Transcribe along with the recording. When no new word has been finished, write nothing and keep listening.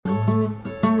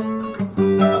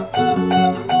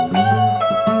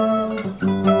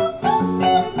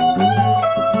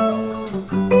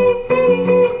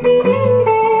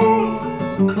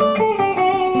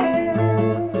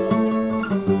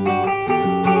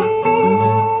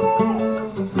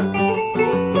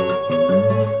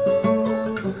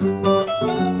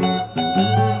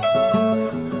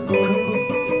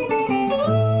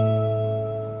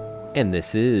And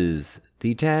this is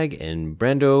the Tag and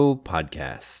Brando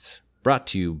podcast, brought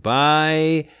to you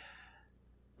by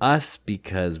us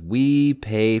because we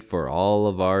pay for all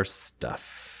of our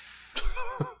stuff.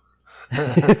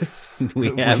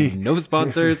 We have no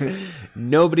sponsors.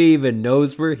 Nobody even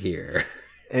knows we're here.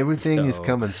 Everything is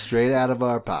coming straight out of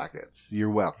our pockets.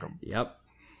 You're welcome. Yep.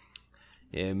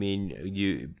 I mean,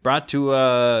 you brought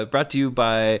to you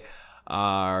by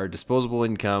our disposable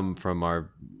income from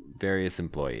our various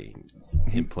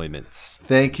employments.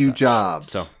 Thank you, such.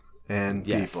 Jobs and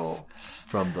people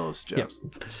from those jobs.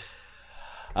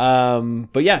 Yep.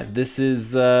 But yeah, this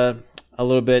is a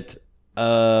little bit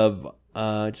of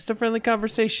just a friendly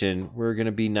conversation. We're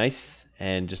gonna be nice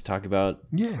and just talk about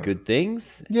good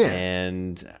things. Yeah.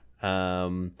 And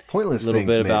pointless a little things,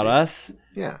 bit about maybe. us.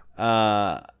 Yeah.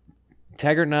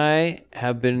 Taggart and I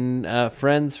have been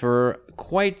friends for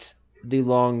quite the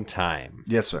long time.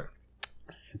 Yes, sir.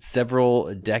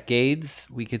 Several decades,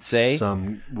 we could say.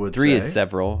 Some would three say. is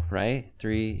several, right?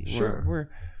 Three. Sure.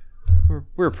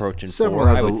 We're approaching Several 4.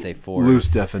 has I would a say 4. loose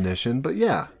definition, but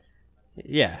yeah.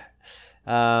 Yeah.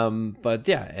 But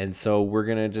yeah, and so we're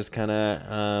gonna just kind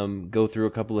of go through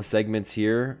a couple of segments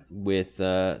here with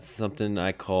something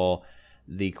I call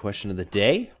the question of the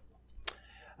day.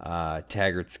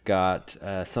 Taggart's got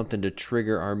something to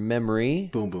trigger our memory.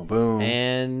 Boom, boom, boom.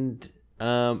 And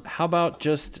how about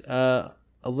just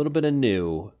a little bit of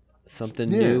new? Something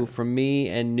new from me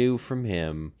and new from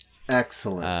him.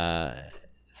 Excellent.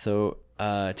 So,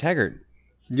 Taggart.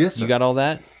 Yes, sir. You got all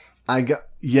that?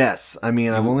 Yes. I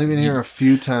mean, I've only been here a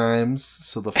few times,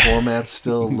 so the format's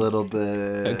still a little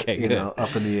bit,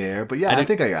 up in the air. But yeah, I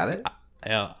think I got it.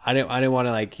 I didn't want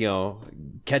to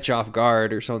catch off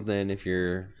guard or something if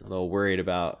you're a little worried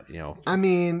about I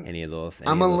mean, any of those.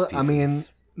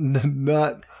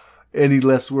 Not any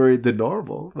less worried than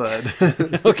normal, but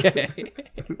okay.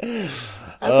 I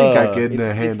think I can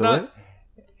handle it.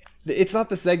 It's not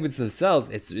the segments themselves.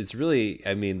 It's really,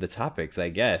 I mean, the topics, I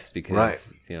guess,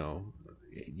 because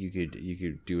you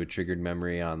could do a triggered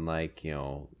memory on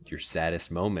your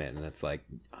saddest moment, and it's like,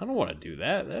 I don't want to do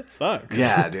that. That sucks.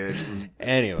 Yeah, dude.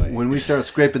 Anyway, when we start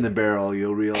scraping the barrel,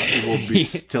 you'll realize we'll be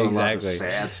telling lots of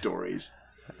sad stories.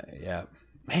 Yeah.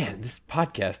 Man, this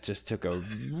podcast just took a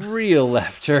real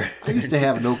left turn. I used to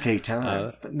have an okay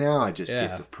time, but now I just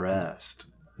get depressed.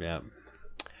 Yeah.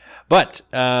 But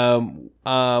we're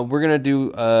going to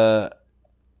do a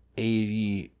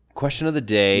question of the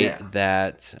day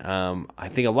that I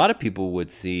think a lot of people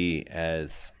would see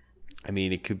as, I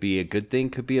mean, it could be a good thing,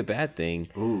 could be a bad thing.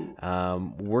 Ooh.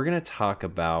 We're going to talk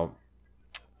about,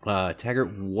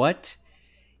 Taggart, what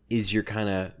is your kind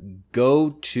of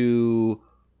go-to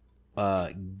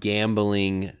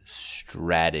gambling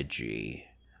strategy?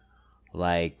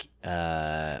 Like,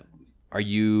 are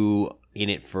you in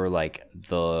it for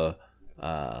the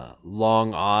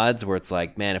long odds where it's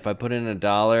like, man, if I put in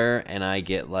 $1 and I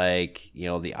get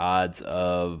the odds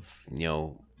of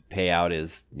payout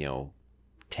is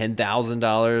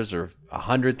 $10,000 or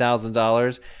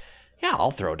 $100,000, yeah,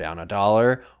 I'll throw down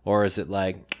 $1. Or is it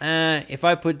like, if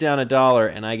I put down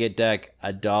 $1 and I get deck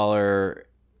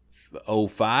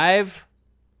 $1.05,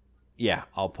 yeah,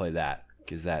 I'll play that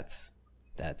because that's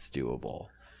doable,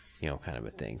 kind of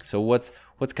a thing. So what's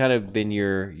kind of been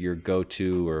your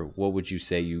go-to, or what would you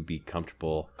say you'd be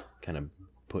comfortable kind of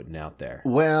putting out there?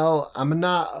 Well, I'm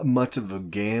not much of a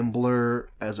gambler,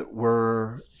 as it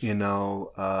were.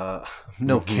 No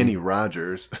Kenny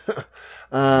Rogers.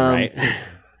 Right.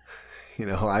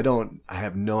 I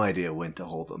have no idea when to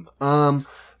hold them.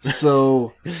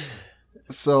 So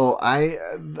I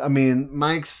mean,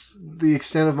 the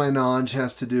extent of my knowledge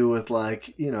has to do with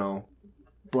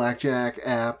blackjack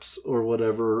apps or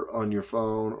whatever on your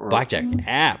phone or blackjack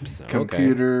apps,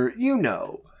 computer.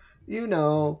 Okay.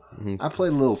 I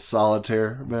played a little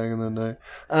solitaire back in the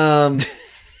day.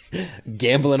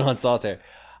 Gambling on solitaire.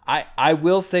 I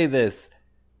will say this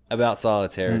about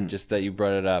solitaire, just that you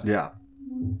brought it up. Yeah.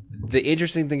 The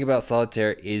interesting thing about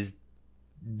solitaire is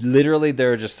literally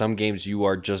there are just some games you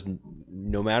are just,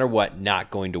 no matter what,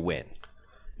 not going to win.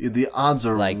 The odds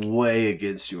are way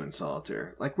against you in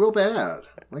solitaire. Real bad.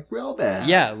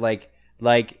 Yeah,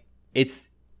 it's,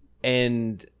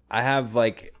 and I have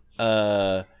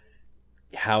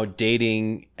how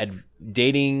dating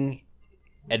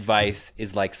advice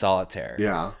is like solitaire.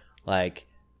 Yeah.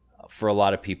 For a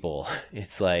lot of people,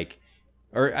 it's I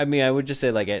would just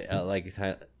say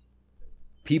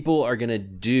people are gonna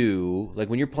do,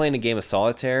 when you're playing a game of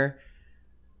solitaire,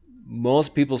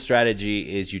 most people's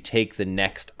strategy is you take the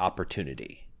next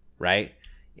opportunity, right?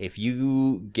 If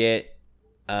you get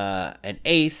an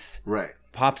ace right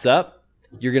pops up,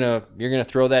 you're gonna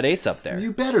throw that ace up there.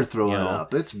 You better throw it know?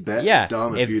 up. It's Yeah,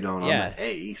 dumb if you don't on yeah. the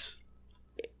ace.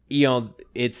 You know,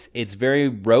 it's very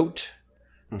rote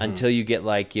until you get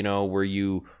like, you know, where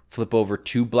you flip over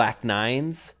 2 black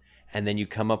 9s and then you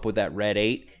come up with that red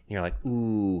 8 and you're like,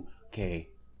 ooh, okay.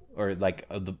 Or like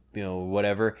the, you know,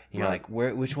 whatever. And you're like,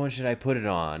 which one should I put it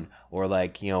on? Or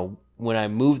like, you know, when I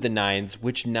move the 9s,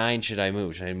 which 9 should I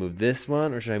move? Should I move this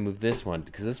one or should I move this one?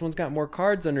 Because this one's got more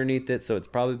cards underneath it, so it's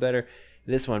probably better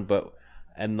this one. But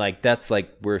and like that's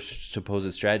like where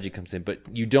supposed strategy comes in. But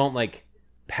you don't like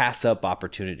pass up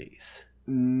opportunities.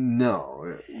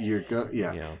 No, you're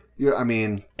yeah. You know? I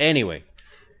mean, Anyway,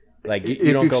 like you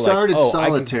if don't you've go started like,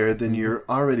 solitaire, then you're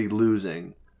already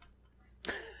losing,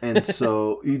 and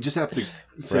so you just have to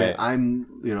say, Right. I'm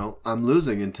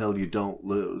losing until you don't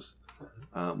lose,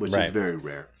 which is very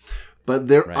rare. But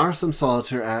there are some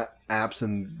solitaire apps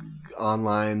and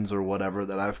onlines or whatever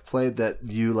that I've played that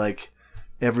you like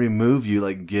every move you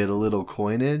like get a little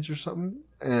coinage or something,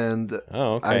 and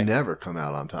I never come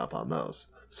out on top on those.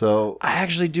 So I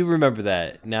actually do remember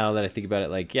that now that I think about it.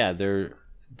 Like, yeah, they're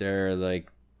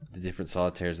like the different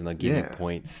solitaires and they'll give you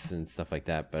points and stuff like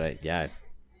that. But I've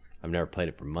never played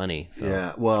it for money. So.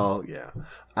 Yeah, well, yeah.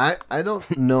 I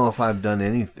don't know if I've done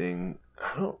anything.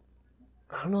 I don't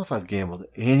know if I've gambled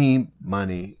any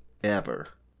money ever.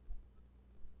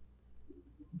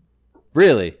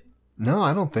 Really? No,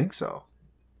 I don't think so.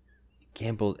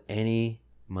 Gambled any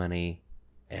money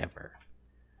ever?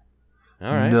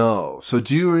 All right. No. So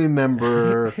do you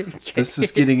remember? This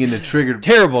is getting into triggered.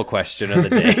 Terrible question of the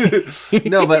day.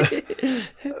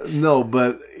 No,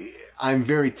 but I'm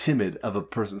very timid of a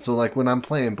person. So like when I'm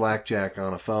playing blackjack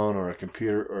on a phone or a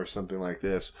computer or something like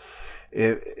this,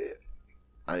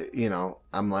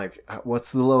 I'm like,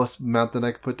 what's the lowest amount that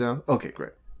I could put down? Okay,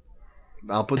 great.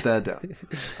 I'll put that down.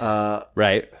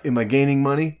 Right. Am I gaining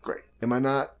money? Great. Am I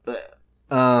not?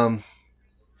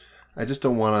 I just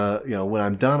don't want to, when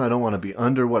I'm done, I don't want to be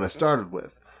under what I started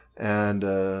with. And,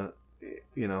 I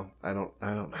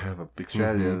don't have a big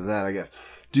strategy of that, I guess.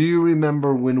 Do you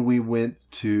remember when we went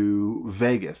to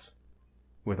Vegas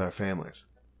with our families?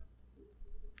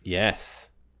 Yes.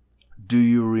 Do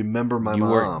you remember my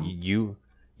mom? You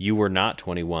were not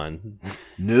 21.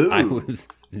 No. I was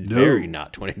very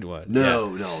not 21.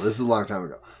 No. This is a long time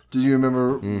ago. Did you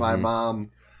remember my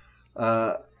mom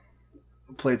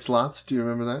played slots? Do you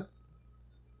remember that?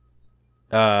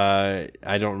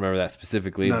 I don't remember that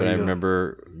specifically, No, but you I don't.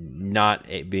 remember not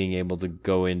being able to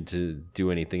go in to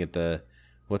do anything at the,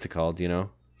 what's it called, you know?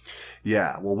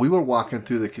 Yeah. Well, we were walking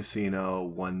through the casino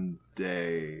one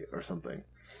day or something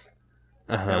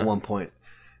at one point,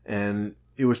 and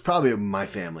it was probably my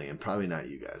family and probably not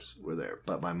you guys were there,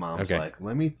 but my mom's like,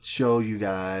 let me show you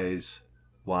guys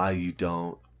why you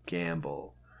don't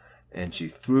gamble. And she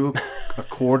threw a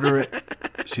quarter.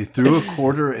 She threw a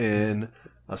quarter in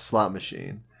a slot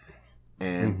machine,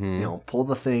 and pull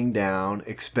the thing down,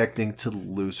 expecting to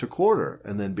lose her quarter,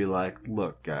 and then be like,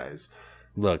 "Look, guys,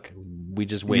 we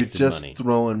just wasted you're just money.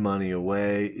 throwing money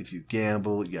away if you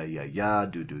gamble.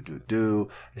 Do."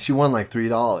 And she won like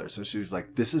 $3, so she was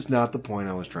like, "This is not the point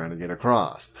I was trying to get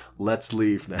across. Let's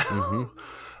leave now."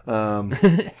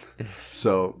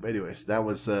 So, anyways,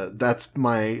 that's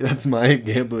my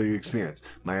gambling experience.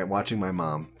 Watching my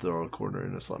mom throw a quarter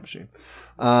in a slot machine.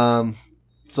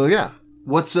 So yeah,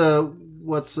 so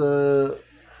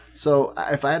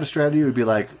if I had a strategy, it would be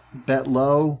like bet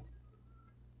low,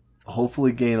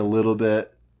 hopefully gain a little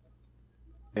bit,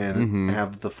 and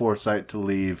have the foresight to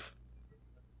leave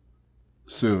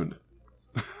soon.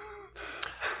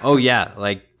 Oh yeah,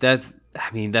 like that's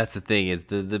the thing is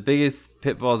the biggest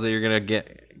pitfalls that you're gonna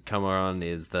come on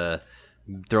is the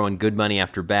throwing good money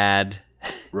after bad,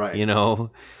 Right.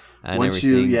 And Once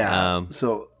everything.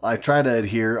 So I try to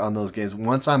adhere on those games.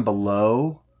 Once I'm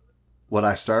below what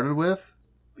I started with,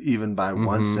 even by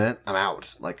 1 cent, I'm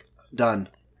out. Like done.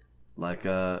 Like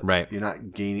Right. You're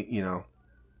not gaining.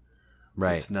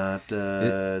 Right. It's not.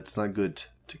 It's not good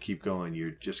to keep going. You're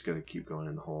just gonna keep going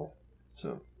in the hole.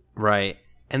 So. Right.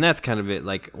 And that's kind of it.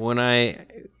 Like when I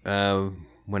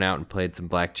went out and played some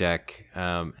blackjack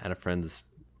at a friend's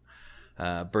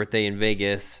birthday in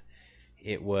Vegas,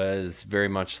 it was very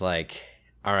much like,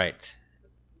 all right,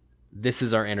 this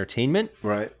is our entertainment.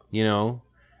 Right. You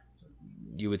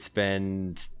would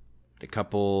spend a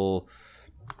couple,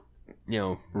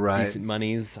 Right. decent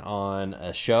monies on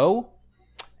a show.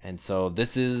 And so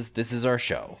this is our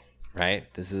show, right?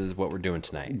 This is what we're doing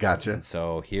tonight. Gotcha. And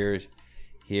so here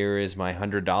is my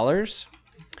 $100.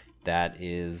 That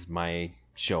is my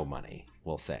show money,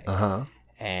 we'll say.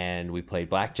 And we played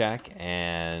blackjack,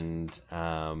 and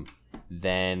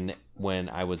then when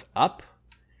I was up,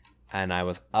 and I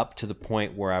was up to the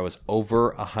point where I was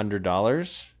over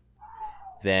 $100,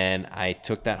 then I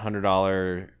took that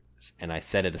 $100 and I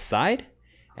set it aside,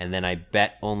 and then I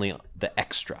bet only the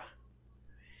extra.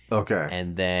 Okay.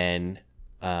 And then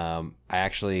I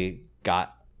actually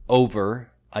got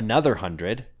over another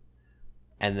 100,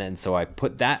 and then so I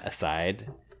put that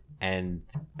aside and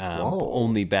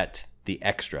only bet the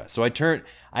extra. So I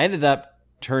ended up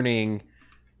turning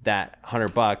that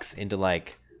 $100 into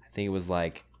like, I think it was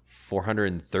like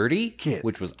 430,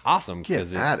 which was awesome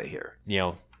because out of here. You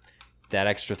know, that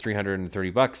extra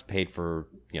 $330 paid for,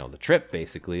 you know, the trip,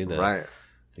 basically, the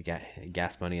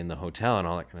gas money in the hotel and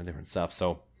all that kind of different stuff.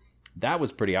 So that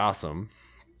was pretty awesome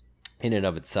in and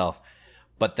of itself.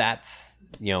 But that's,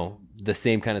 you know, the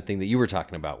same kind of thing that you were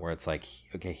talking about, where it's like,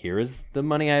 okay, here is the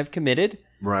money I've committed.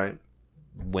 Right.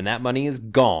 When that money is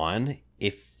gone,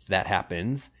 if that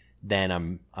happens,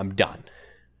 then I'm done.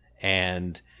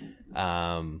 And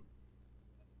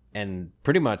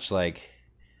pretty much like,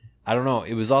 I don't know.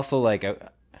 It was also like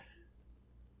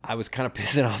I was kind of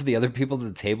pissing off the other people at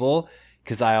the table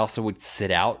because I also would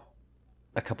sit out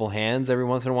a couple hands every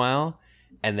once in a while,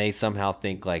 and they somehow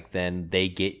think like then they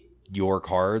get your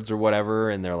cards or whatever,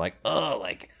 and they're like, oh,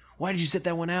 like, why did you sit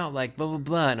that one out? Like, blah, blah,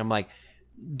 blah. And I'm like,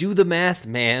 do the math,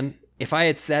 man. If I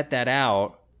had sat that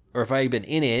out, or if I had been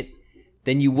in it,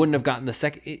 then you wouldn't have gotten the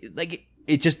second.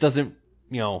 It just doesn't,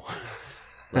 you know.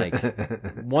 Like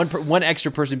one extra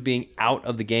person being out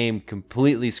of the game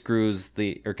completely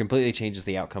completely changes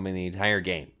the outcome in the entire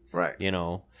game. Right. You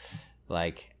know,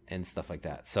 like, and stuff like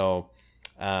that. So,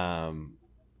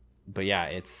 but yeah,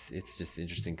 it's just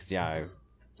interesting because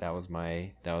that was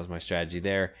my strategy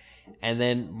there. And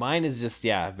then mine is just,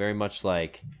 very much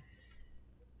like,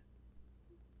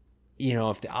 you know,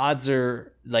 if the odds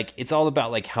are like, it's all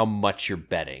about like how much you're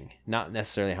betting, not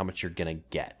necessarily how much you're going to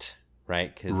get.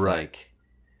 Right. Cause like,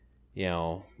 you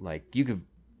know, like you could,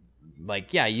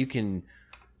 like, you can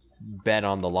bet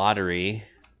on the lottery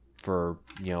for,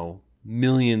 you know,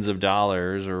 millions of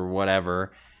dollars or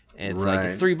whatever. And it's like,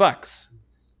 it's $3.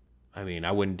 I mean,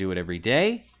 I wouldn't do it every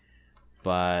day,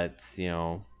 but you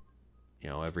know,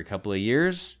 every couple of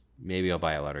years, maybe I'll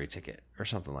buy a lottery ticket or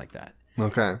something like that.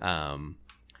 Okay.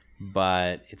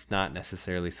 But it's not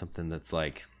necessarily something that's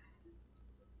like,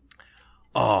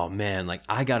 oh man, like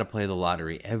I got to play the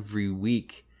lottery every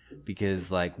week. Because,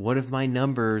 like, what if my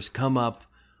numbers come up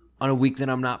on a week that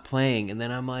I'm not playing, and then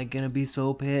I'm, like, going to be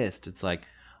so pissed? It's like,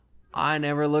 I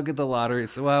never look at the lottery,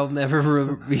 so I'll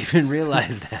never even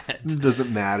realize that. It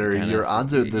doesn't matter. Your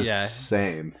odds are the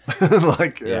same.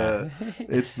 Like,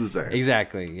 it's the same.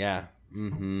 Exactly, yeah.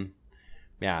 Mm-hmm.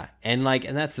 Yeah, and, like,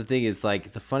 and that's the thing is,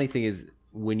 like, the funny thing is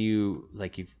when you,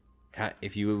 like, if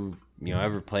you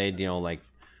ever played, you know, like,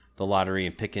 the lottery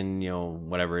and picking, you know,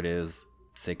 whatever it is,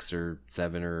 6 or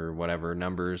 7 or whatever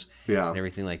numbers and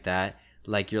everything like that,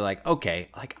 like you're like, okay,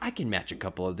 like I can match a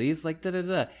couple of these, like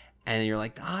and you're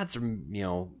like, the odds are, you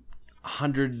know,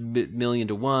 100 million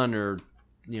to 1 or,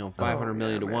 you know, 500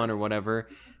 million to 1 or whatever,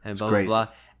 and blah blah blah.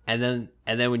 And then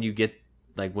when you get,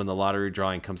 like, when the lottery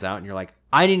drawing comes out and you're like,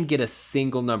 I didn't get a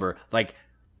single number, like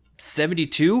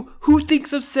 72. Who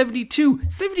thinks of 72?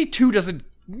 72 doesn't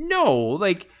know,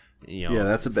 like, you know. Yeah,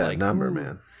 that's a bad like, number,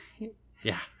 man.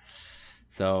 Yeah.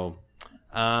 So,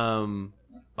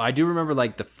 I do remember,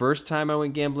 like, the first time I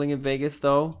went gambling in Vegas,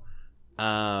 though,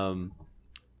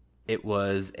 it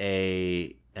was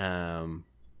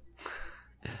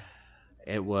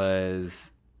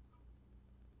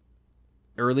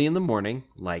early in the morning,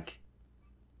 like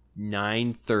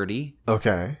 9:30.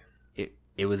 Okay.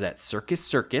 It was at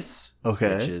Circus,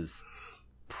 okay, which is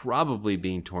probably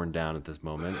being torn down at this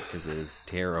moment because it is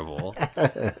terrible.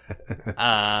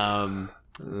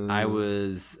 I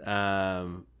was I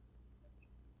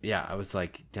was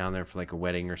like down there for like a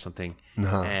wedding or something,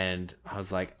 and I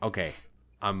was like, okay,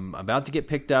 I'm about to get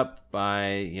picked up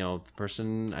by, you know, the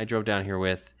person I drove down here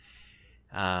with,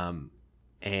 and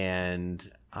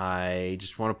I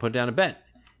just want to put down a bet.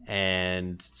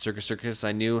 And Circus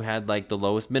I knew had like the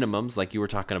lowest minimums, like you were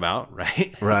talking about,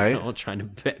 right? Right. You know, trying to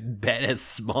bet as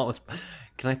small as.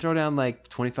 Can I throw down like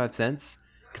 25 cents?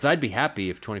 Because I'd be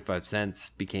happy if 25 cents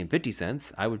became 50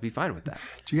 cents. I would be fine with that.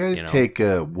 Do you guys take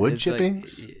wood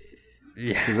chippings? Like,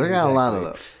 yeah, because I got a lot of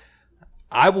those.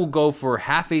 I will go for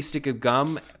half a stick of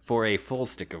gum for a full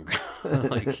stick of gum.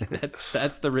 Like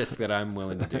that's the risk that I'm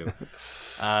willing to do.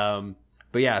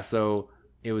 But yeah, so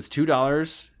it was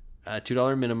 $2,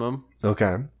 $2 minimum.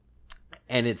 Okay.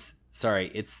 And it's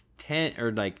 10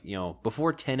 or like, you know,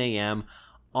 before 10 a.m.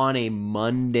 on a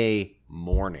Monday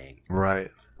morning.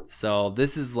 Right. So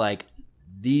this is like,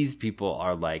 these people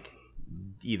are like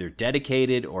either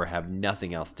dedicated or have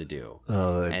nothing else to do.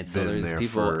 Oh, they've and so been there's there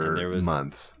people, for and there was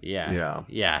months. yeah,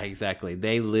 exactly.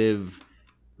 They live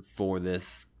for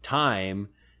this time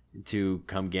to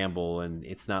come gamble, and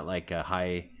it's not like a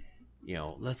high,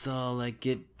 let's all like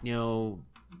get doing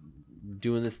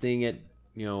this thing at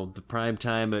the prime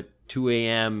time at 2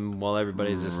 a.m. while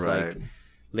everybody's just like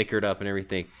liquored up and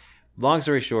everything. Long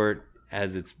story short,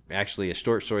 as it's actually a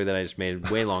short story that I just made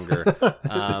way longer.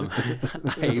 I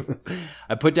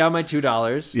put down my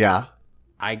 $2. Yeah.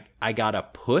 I got a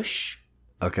push.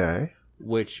 Okay.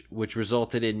 Which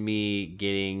resulted in me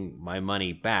getting my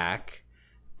money back,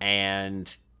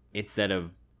 and instead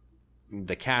of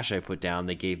the cash I put down,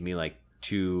 they gave me like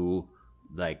 2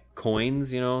 like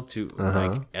coins,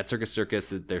 like at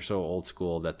Circus they're so old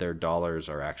school that their dollars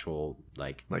are actual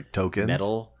like tokens,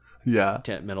 metal. Yeah,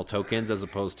 metal tokens as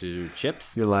opposed to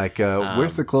chips. You're like,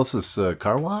 where's the closest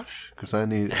car wash? Because I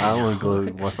want to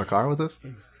go wash my car with this.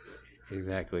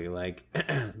 Exactly. Like,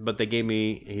 but they gave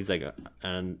me. He's like,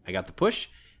 and I got the push,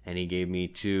 and he gave me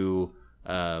 2,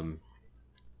 the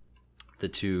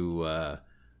 2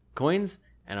 coins,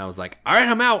 and I was like, all right,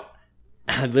 I'm out.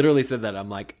 I literally said that. I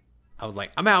was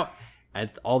like, I'm out. And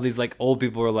all these like old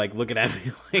people were like looking at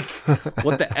me like,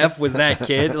 what the F was that,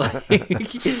 kid?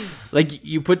 Like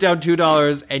you put down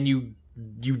 $2 and you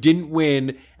didn't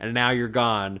win, and now you're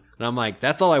gone. And I'm like,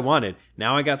 that's all I wanted.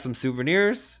 Now I got some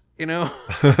souvenirs,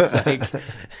 like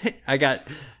I got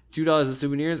 $2 of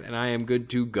souvenirs and I am good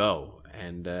to go.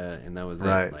 And that was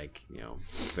right. It. Like,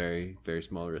 very, very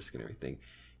small risk and everything.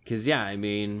 Cause yeah, I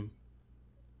mean,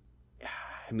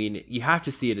 you have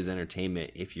to see it as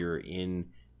entertainment if you're in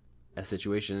a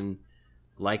situation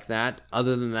like that.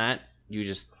 Other than that,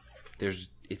 it's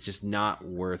just not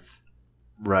worth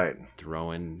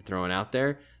throwing out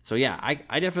there. So yeah,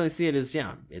 I definitely see it as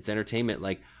it's entertainment.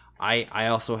 Like I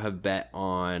also have bet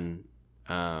on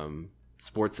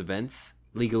sports events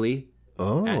legally.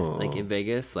 Like in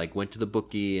Vegas, like went to the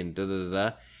bookie and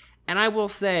and I will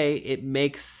say it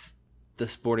makes the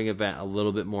sporting event a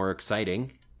little bit more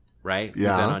exciting, right?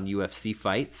 Yeah. We bet on UFC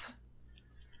fights.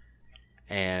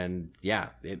 And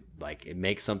it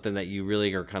makes something that you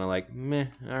really are kind of like, meh,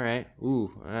 all right, ooh,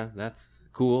 that's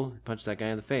cool. Punch that guy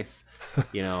in the face,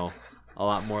 a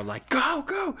lot more like, go,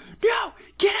 no,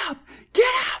 get up,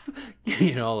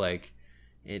 like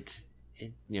it,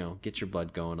 get your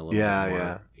blood going a little bit more.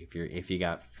 Yeah. If you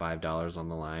got $5 on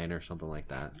the line or something like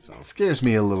that, so it scares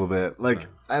me a little bit. Like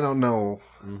I don't know.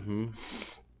 Mm-hmm.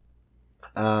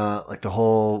 Like the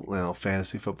whole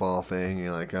fantasy football thing.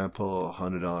 You're like, I pull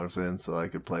 $100 in so I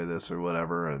could play this or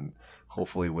whatever, and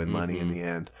hopefully win money in the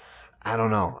end. I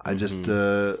don't know. I just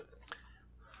there's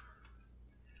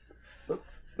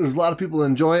a lot of people that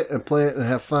enjoy it and play it and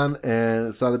have fun, and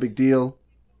it's not a big deal.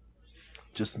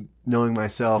 Just knowing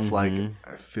myself, like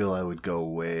I feel I would go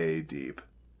way deep,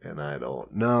 and I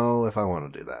don't know if I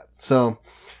want to do that. So,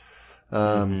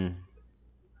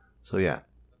 so yeah.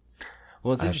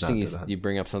 Well, it's interesting you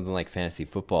bring up something like fantasy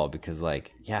football because,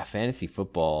 like, fantasy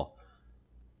football,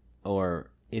 or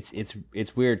it's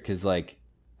weird because, like,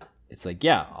 it's like,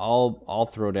 I'll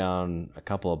throw down a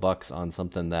couple of bucks on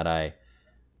something that I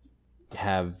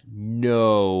have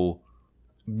no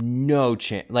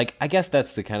chance. Like, I guess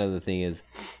that's the kind of the thing is,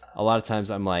 a lot of times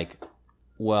I'm like,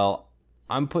 well,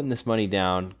 I'm putting this money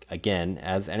down again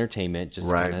as entertainment, just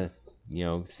kind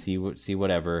of see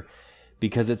whatever,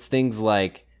 because it's things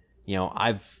like.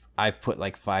 I've put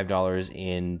like $5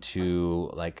 into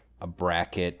like a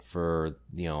bracket for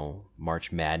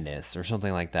March Madness or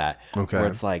something like that. Okay. Where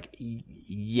it's like,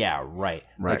 right.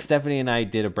 Like Stephanie and I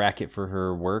did a bracket for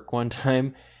her work one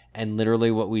time, and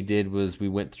literally what we did was we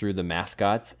went through the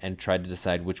mascots and tried to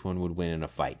decide which one would win in a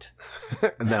fight.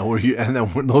 and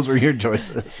those were your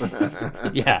choices.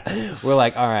 Yeah, we're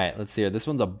like, all right, let's see here. This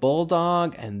one's a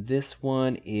bulldog, and this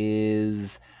one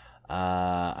is.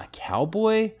 A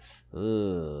cowboy?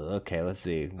 Okay, let's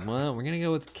see. Well, we're gonna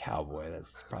go with cowboy.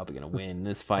 That's probably gonna win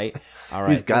this fight. All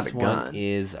right, He's got this a one gun.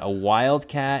 is a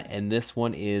wildcat, and this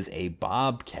one is a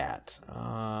bobcat.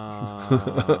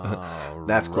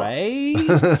 That's right.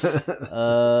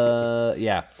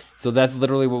 Yeah. So that's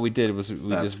literally what we did. Was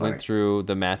we just went through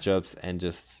the matchups and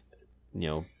just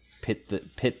pit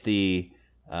the.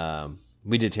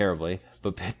 We did terribly,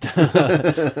 but pit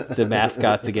the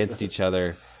mascots against each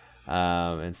other.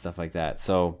 And stuff like that.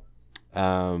 So,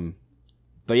 but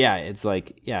it's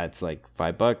like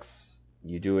 $5.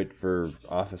 You do it for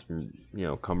office,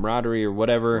 camaraderie or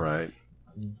whatever. Right.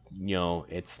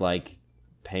 It's like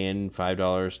paying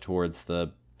 $5 towards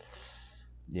the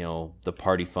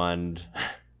party fund,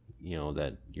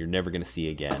 that you're never going to see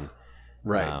again.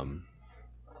 Right.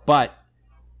 But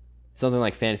something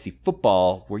like fantasy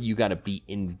football, where you got to be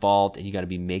involved and you got to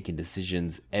be making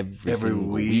decisions every single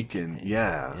week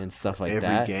and stuff like every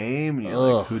that. Game. And you're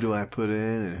like, who do I put in,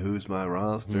 and who's my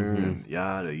roster, and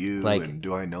Like, and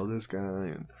do I know this guy?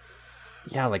 And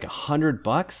yeah, like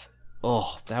 $100.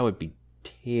 Oh, that would be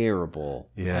terrible.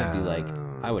 Yeah. I'd be like,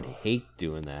 I would hate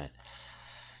doing that.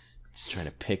 Just trying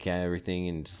to pick at everything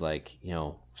and just like,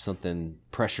 something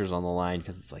pressures on the line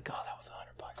because it's like, oh, that was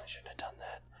 $100. I shouldn't have done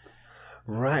that.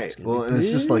 Right. Well, and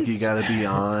it's just like you got to be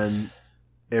on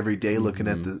every day looking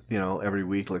at the, every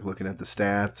week, like looking at the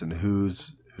stats and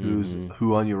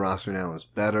who on your roster now is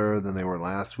better than they were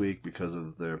last week because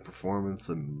of their performance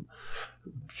and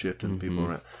shifting people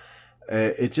around.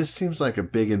 It just seems like a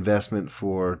big investment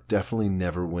for definitely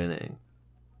never winning.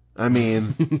 I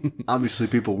mean, obviously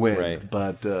people win, right.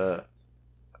 But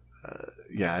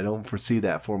I don't foresee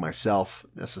that for myself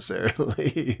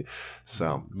necessarily.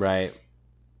 So right.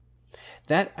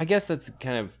 I guess that's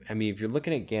kind of, if you're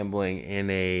looking at gambling in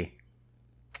a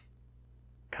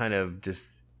kind of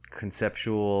just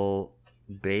conceptual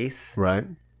base, right,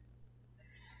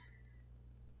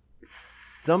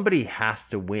 somebody has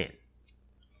to win.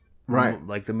 Right.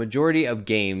 Like the majority of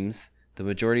games, the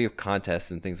majority of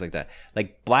contests and things like that.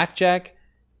 Like blackjack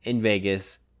in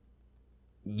Vegas,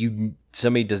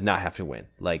 somebody does not have to win.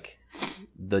 Like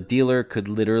the dealer could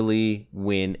literally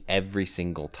win every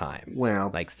single time.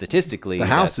 Well, like statistically, the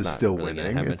house is not still really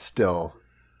winning. It's still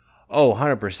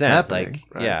 100%. happening,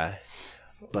 Like right? Yeah.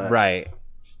 But, right.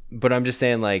 But I'm just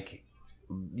saying, like,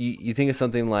 you think of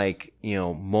something like,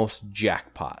 most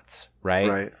jackpots, right?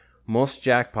 Right. Most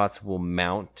jackpots will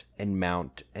mount and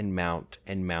mount and mount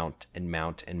and mount and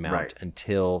mount and mount Right.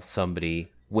 until somebody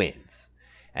wins.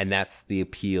 And that's the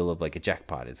appeal of like a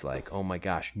jackpot. It's like, oh my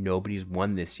gosh, nobody's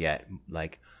won this yet.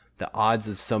 Like the odds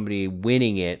of somebody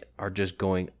winning it are just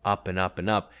going up and up and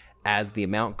up as the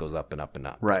amount goes up and up and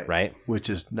up. Right. Right. Which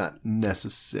is not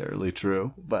necessarily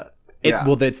true, but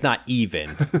Well, it's not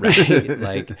even,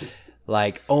 right?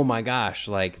 like, oh my gosh,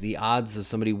 like the odds of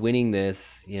somebody winning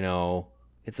this,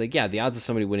 it's like, yeah, the odds of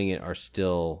somebody winning it are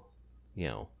still,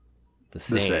 the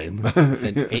same.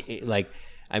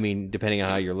 Depending on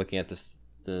how you're looking at this,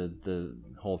 the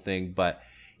whole thing, but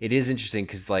it is interesting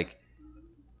because, like,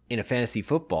 in a fantasy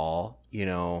football,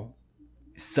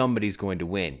 somebody's going to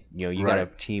win. You got a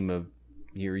team of,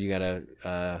 you got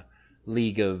a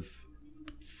league of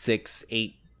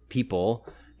 6-8 people,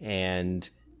 and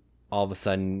all of a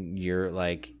sudden you're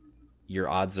like, your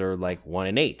odds are like 1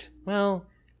 in 8. Well,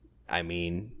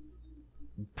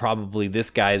 probably this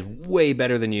guy is way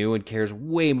better than you and cares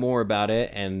way more about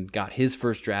it and got his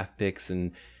first draft picks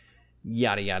and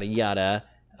yada yada yada.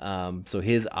 So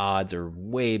his odds are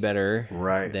way better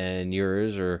than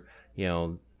yours, or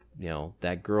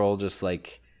that girl just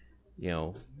like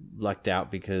lucked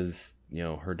out because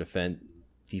her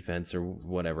defense or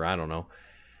whatever. I don't know.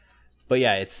 But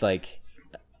yeah, it's like,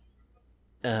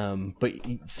 but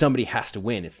somebody has to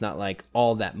win. It's not like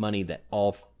all that money that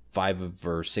all 5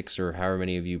 or 6 or however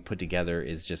many of you put together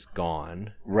is just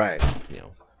gone. Right.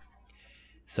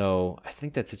 So I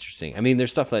think that's interesting.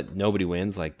 There's stuff that nobody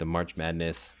wins, like the March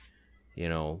Madness,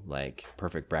 like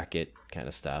perfect bracket kind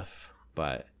of stuff.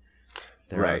 But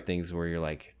there are things where you're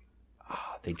like,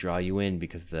 they draw you in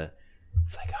because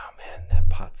it's like, oh man, that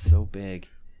pot's so big,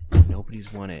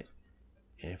 nobody's won it.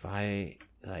 And if I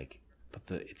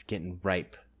it's getting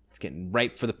ripe. It's getting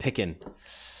ripe for the picking.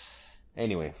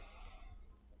 Anyway.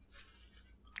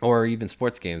 Or even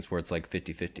sports games where it's like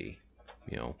 50-50,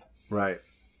 Right.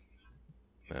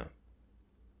 Yeah.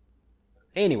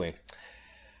 Anyway.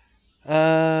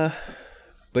 But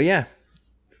yeah.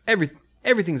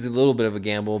 Everything's a little bit of a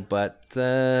gamble, but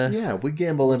yeah, we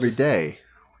gamble every day.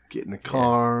 Get in the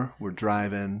car, we're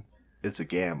driving. It's a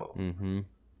gamble. Mm-hmm.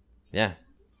 Yeah.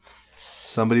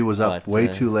 Somebody was up way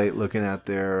too late looking at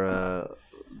their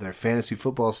fantasy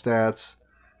football stats,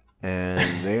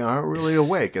 and they aren't really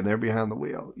awake, and they're behind the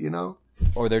wheel,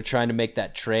 Or they're trying to make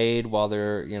that trade while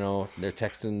they're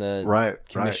texting the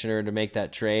commissioner to make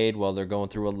that trade while they're going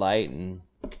through a light, and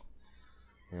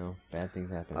bad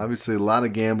things happen. Obviously, a lot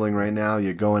of gambling right now.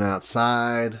 You're going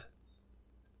outside,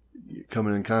 you're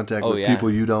coming in contact with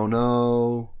people you don't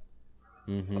know.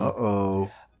 Mm-hmm.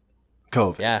 Uh-oh.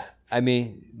 COVID. Yeah.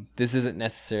 This isn't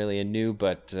necessarily a new,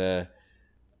 but just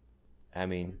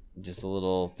a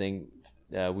little thing.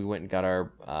 We went and got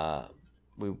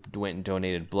we went and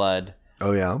donated blood.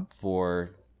 Oh yeah.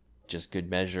 For just good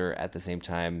measure. At the same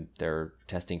time, they're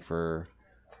testing for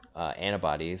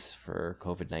antibodies for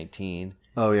COVID-19.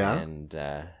 Oh yeah. And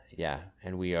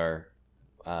and we are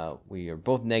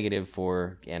both negative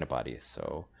for antibodies.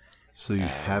 So you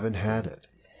haven't had it.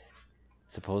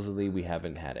 supposedly we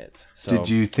haven't had it. So, Did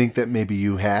you think that maybe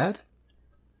you had?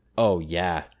 Oh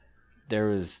yeah, there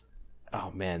was.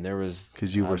 Oh man, there was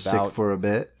Because you were sick for a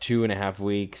bit. 2.5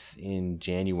 weeks in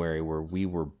January where we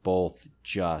were both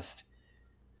just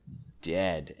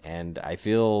dead, and I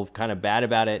feel kind of bad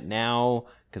about it now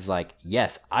because, like,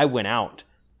 yes, I went out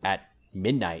at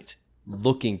midnight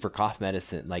looking for cough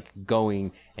medicine, like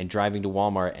going and driving to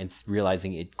Walmart and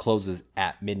realizing it closes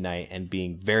at midnight and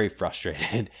being very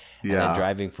frustrated, and then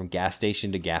driving from gas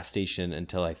station to gas station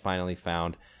until I finally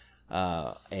found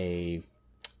a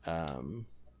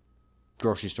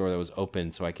grocery store that was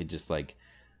open so I could just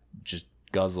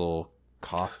guzzle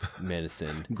cough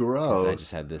medicine. Gross. I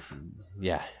just had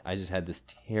this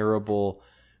terrible,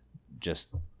 just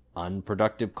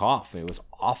unproductive cough. It was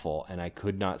awful, and I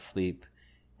could not sleep.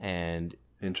 And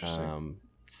interesting.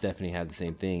 Stephanie had the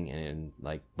same thing, and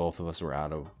like both of us were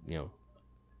out of,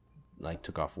 like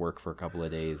took off work for a couple of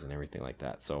days and everything like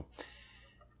that. So,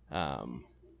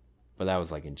 but that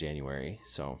was like in January.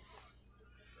 So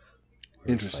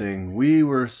interesting. We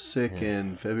were sick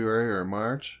in February or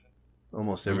March.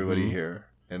 Almost everybody here,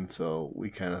 and so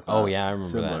we kind of thought I remember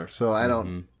similar. that. So I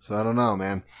don't know,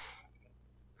 man.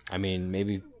 I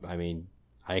mean,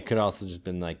 I could also just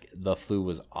been like the flu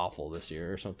was awful this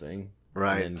year or something,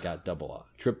 right? And got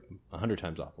 100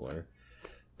 times awful,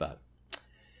 but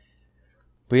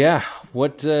yeah.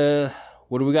 What do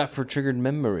we got for triggered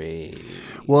memory?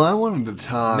 Well, I wanted to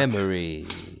talk memory.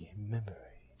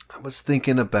 I was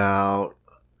thinking about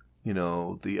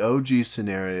the OG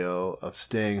scenario of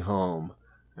staying home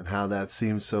and how that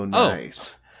seems so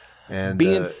nice. And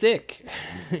being sick.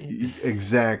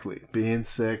 Exactly. Being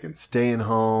sick and staying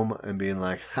home and being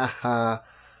like, haha,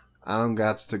 I don't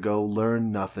got to go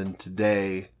learn nothing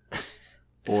today.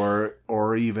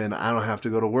 or even I don't have to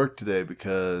go to work today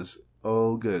because,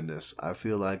 oh goodness, I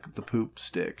feel like the poop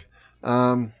stick.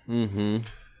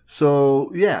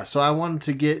 So I wanted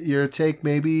to get your take.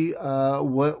 Maybe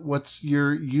what's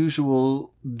your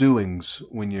usual doings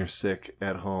when you're sick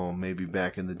at home? Maybe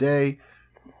back in the day,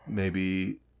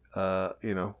 maybe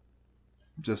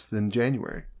just in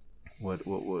January.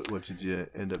 What did you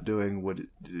end up doing?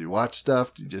 Did you watch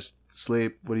stuff? Did you just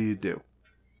sleep? What do you do?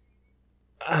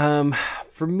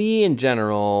 For me in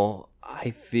general, I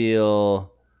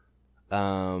feel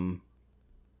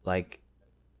like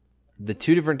the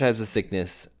two different types of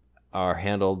sickness are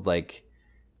handled like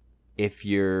if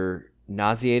you're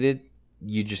nauseated,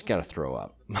 you just gotta throw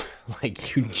up.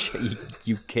 Like you can't.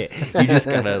 You just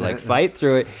gotta like fight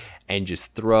through it and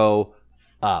just throw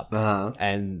up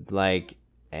and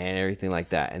everything like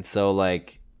that. And so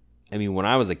when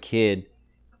I was a kid,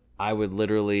 I would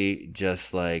literally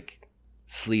just like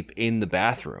sleep in the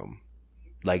bathroom,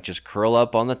 like just curl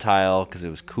up on the tile because it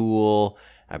was cool.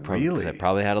 I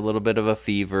probably had a little bit of a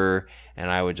fever,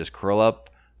 and I would just curl up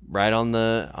right on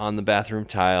the bathroom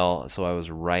tile, so I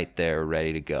was right there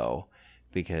ready to go.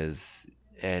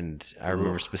 And I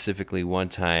remember specifically one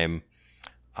time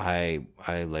I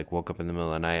like woke up in the middle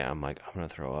of the night. I'm like, I'm gonna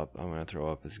throw up.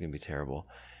 This is gonna be terrible.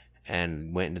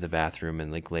 And went into the bathroom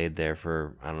and like laid there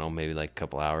for, I don't know, maybe like a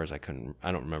couple hours. I don't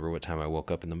remember what time I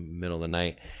woke up in the middle of the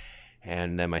night.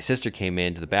 And then my sister came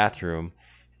into the bathroom,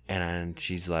 and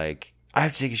she's like, I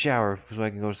have to take a shower so I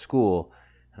can go to school.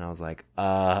 And I was like,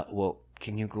 well,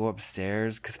 can you go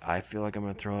upstairs? Because I feel like I'm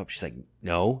going to throw up. She's like,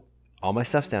 no, all my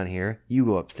stuff's down here. You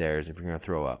go upstairs if you're going to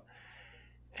throw up.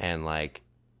 And like,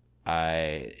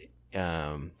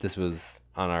 this was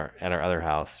at our other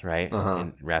house, right?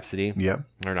 In Rhapsody. Yep.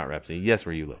 Or not Rhapsody. Yes,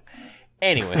 where you live.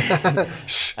 Anyway.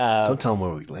 Don't tell them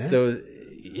where we live.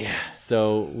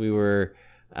 So we were,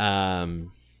 so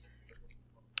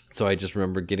I just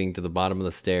remember getting to the bottom of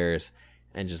the stairs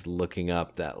and just looking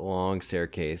up that long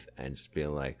staircase and just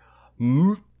being like,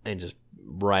 and just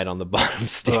right on the bottom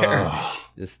stair,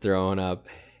 just throwing up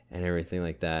and everything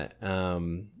like that.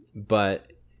 But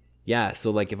yeah,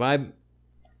 so like and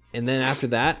then after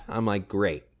that, I'm like,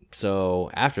 great. So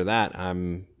after that,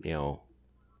 I'm,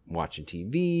 watching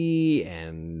TV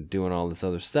and doing all this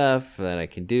other stuff that I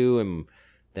can do. And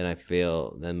then I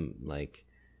feel, like,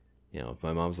 if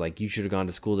my mom's like, you should have gone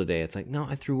to school today, it's like, no,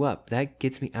 I threw up. That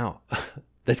gets me out.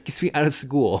 That gets me out of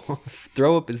school.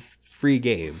 Throw up is free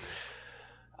game.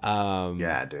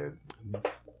 Yeah, dude.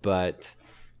 But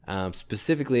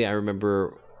specifically, I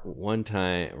remember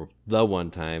the one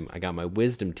time I got my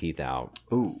wisdom teeth out.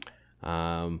 Ooh.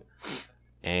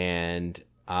 And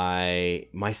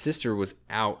my sister was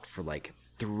out for like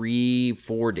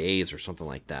 3-4 days or something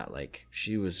like that. Like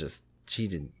she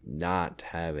did not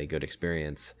have a good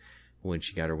experience when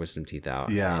she got her wisdom teeth out.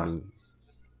 Yeah. And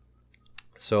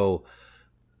so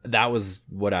that was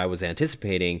what I was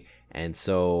anticipating. And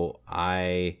so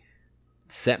I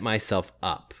set myself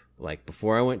up. Like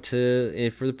before I went for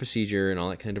the procedure and all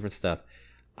that kind of different stuff,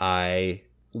 I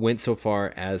went so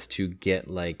far as to get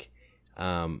like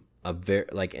an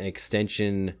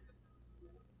extension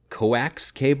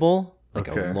coax cable, like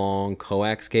a long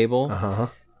coax cable. Uh-huh.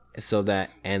 So that,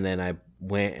 and then I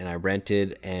went and I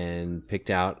rented and picked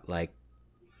out like,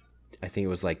 I think it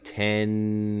was like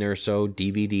 10 or so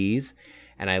DVDs,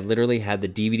 and I literally had the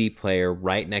DVD player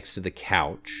right next to the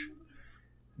couch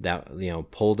that,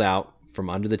 pulled out from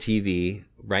under the TV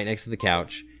right next to the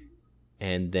couch.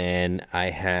 And then I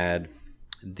had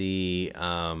the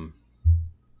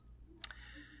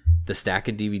stack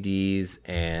of DVDs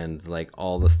and like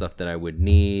all the stuff that I would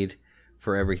need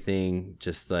for everything,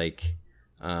 just like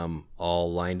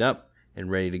all lined up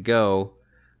and ready to go,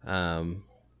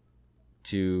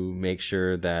 to make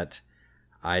sure that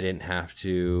I didn't have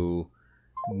to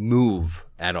move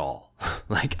at all.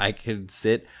 Like I could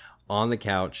sit on the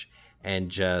couch and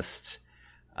just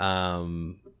sit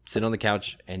on the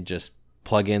couch and just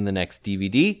plug in the next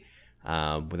DVD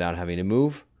without having to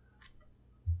move.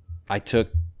 I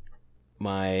took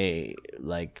my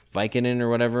like Vicodin or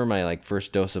whatever, my like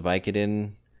first dose of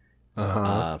Vicodin,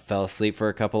 fell asleep for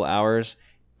a couple hours,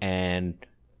 and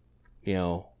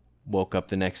woke up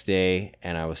the next day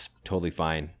and I was totally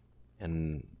fine,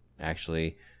 and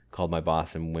actually called my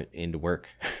boss and went into work.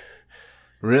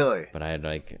 Really? But I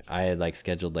had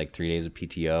scheduled like 3 days of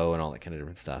PTO and all that kind of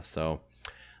different stuff. So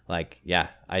like, yeah,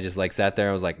 I just like sat there.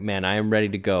 I was like, man, I am ready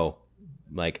to go.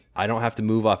 Like, I don't have to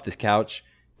move off this couch.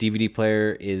 DVD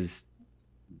player is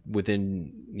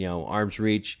within, arm's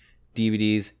reach.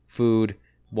 DVDs, food,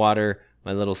 water,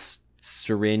 my little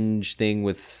syringe thing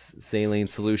with saline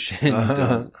solution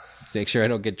to make sure I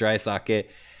don't get dry socket,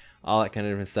 all that kind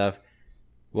of different stuff.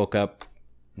 Woke up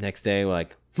next day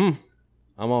like, I'm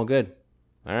all good.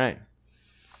 All right.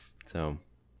 So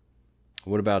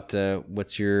what about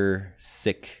what's your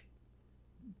sick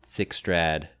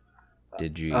strad?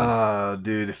 Did you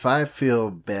dude, if I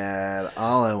feel bad,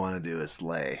 all I want to do is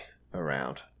lay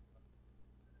around.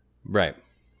 Right.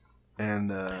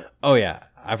 And oh yeah,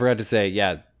 I forgot to say,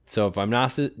 yeah. So if I'm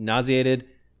nauseated,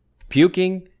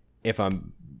 puking, if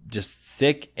I'm just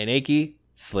sick and achy,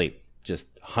 sleep. Just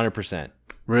 100%.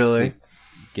 Really? Sleep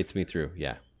gets me through.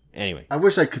 Yeah. Anyway. I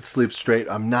wish I could sleep straight.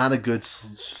 I'm not a good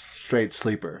straight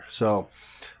sleeper. So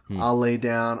I'll lay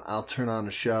down, I'll turn on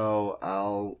a show,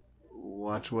 I'll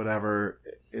watch whatever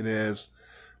it is.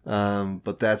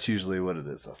 But that's usually what it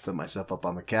is. I'll set myself up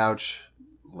on the couch,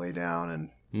 lay down,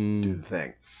 and do the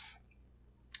thing.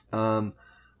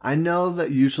 I know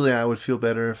that usually I would feel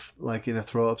better if, like, in a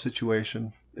throw-up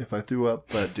situation, if I threw up.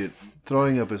 But, dude,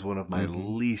 throwing up is one of my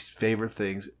least favorite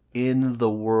things in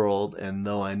the world. And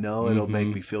though I know it'll make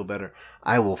me feel better,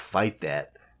 I will fight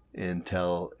that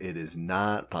until it is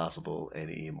not possible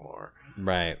anymore.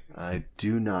 Right. I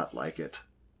do not like it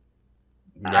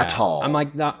at all.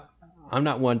 I'm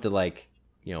not one to, like,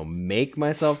 make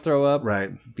myself throw up.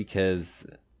 Right. Because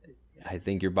I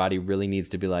think your body really needs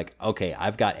to be like, okay,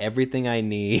 I've got everything I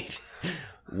need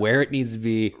where it needs to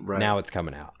be. Right. Now it's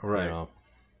coming out. Right.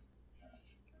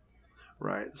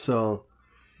 Right. So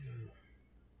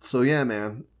yeah,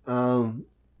 man.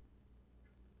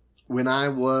 When I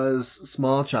was a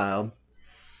small child,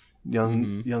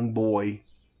 young boy,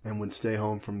 and would stay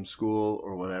home from school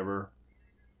or whatever,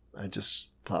 I just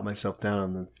plop myself down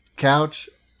on the couch,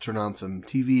 turn on some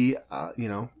TV,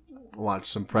 watch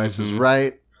some Price is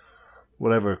Right.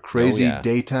 Whatever crazy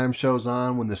daytime shows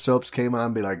on. When the soaps came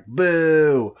on, be like,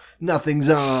 boo, nothing's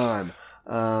on.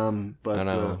 But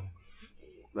that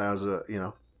was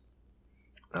that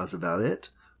was about it.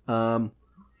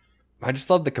 I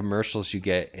just love the commercials you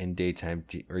get in daytime,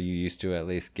 or you used to at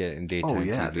least get in daytime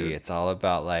TV. Dude. It's all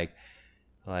about like.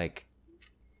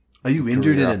 Are you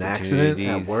injured in an accident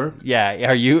at work?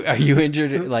 Yeah. Are you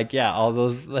injured? Like, yeah, all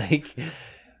those like.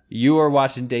 You are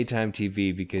watching daytime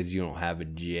TV because you don't have a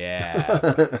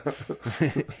job.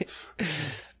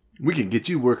 We can get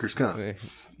you workers' comp.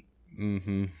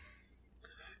 Mm-hmm.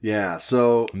 Yeah,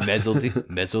 so...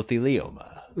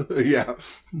 Mesothelioma. Yeah.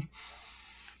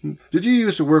 Did you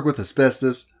used to work with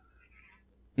asbestos?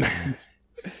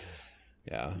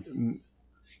 Yeah.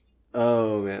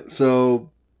 Oh, man. So,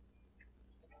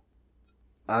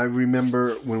 I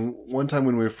remember one time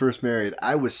when we were first married,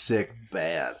 I was sick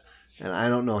bad. And I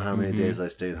don't know how many days I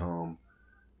stayed home.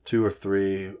 2 or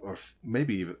 3, or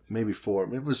maybe 4.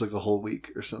 Maybe it was like a whole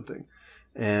week or something.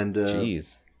 And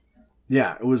jeez,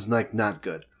 yeah, it was like not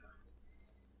good.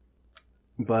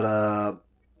 But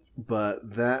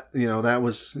that that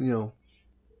was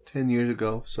 10 years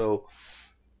ago. So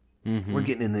Mm-hmm. We're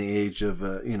getting in the age of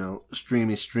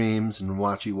streamy streams and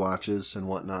watchy watches and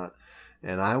whatnot.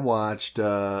 And I watched,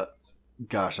 I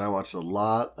watched a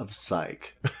lot of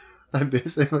Psych. I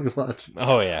basically watched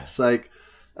Oh yeah. Psych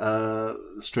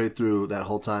straight through that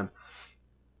whole time.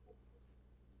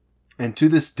 And to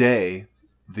this day,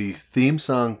 the theme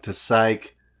song to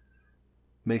Psych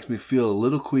makes me feel a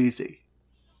little queasy.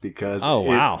 Because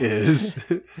it is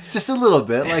just a little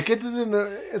bit like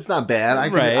it's not bad.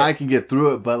 I can get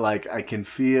through it, but like I can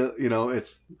feel,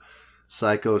 it's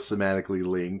psychosomatically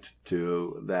linked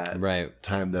to that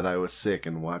time that I was sick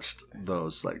and watched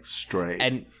those like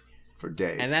straight for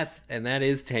days. And that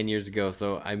is 10 years ago.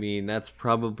 So I mean, that's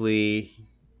probably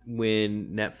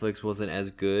when Netflix wasn't as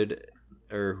good,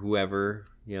 or whoever,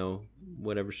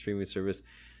 whatever streaming service.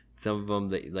 Some of them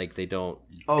they don't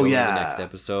go to the next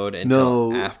episode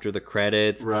until after the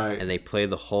credits, right? And they play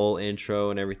the whole intro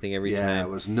and everything every time. Yeah, it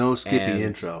was no skipping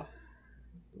intro.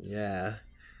 Yeah.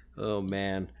 Oh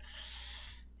man.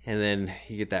 And then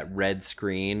you get that red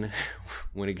screen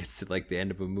when it gets to like the end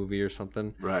of a movie or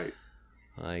something. Right.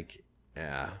 Like,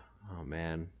 yeah. Oh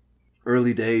man.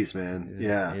 Early days, man.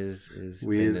 Yeah. It's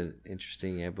been an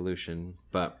interesting evolution,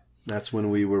 but that's when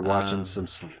we were watching some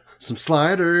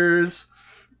sliders.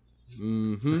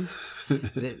 Mm-hmm.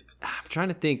 I'm trying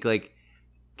to think, like,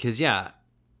 because I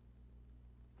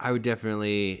would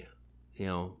definitely,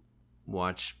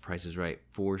 watch Price is Right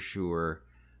for sure,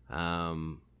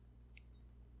 and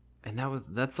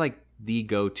that's like the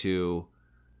go-to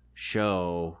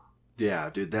show. Yeah,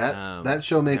 dude, that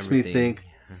show makes me think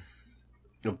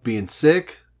of being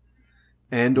sick,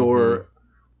 and or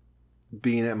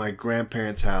being at my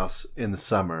grandparents' house in the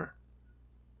summer,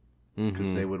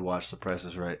 because they would watch The Price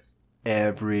is Right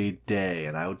every day,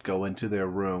 and I would go into their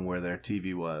room where their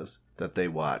TV was that they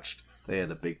watched. They had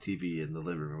a big TV in the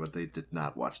living room, but they did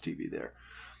not watch TV there.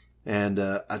 And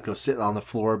I'd go sit on the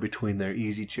floor between their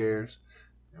easy chairs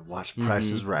and watch Price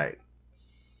is Right.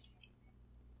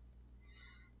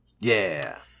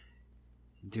 Yeah.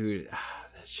 Dude,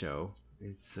 that show,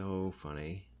 it's so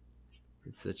funny.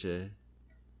 It's such a...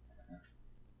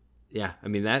 Yeah, I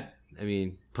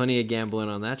mean, plenty of gambling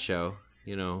on that show.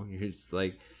 You're just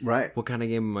like, right. What kind of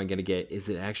game am I going to get? Is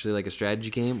it actually like a strategy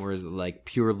game, or is it like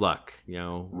pure luck?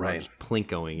 Right. Just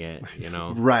plinkoing it,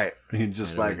 Right. You're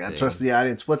just like, I trust the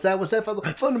audience. What's that?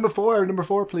 Phone number 4. Number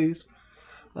 4, please.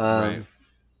 Right.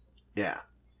 Yeah.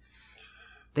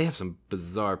 They have some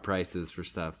bizarre prices for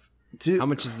stuff. Dude. How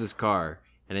much is this car?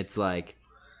 And it's like,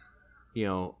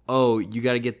 you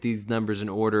got to get these numbers in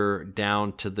order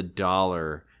down to the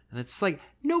dollar. And it's like,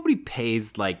 nobody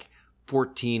pays like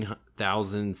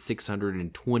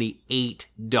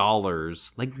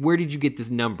 $14,628. Like, where did you get this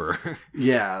number?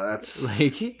 Yeah, that's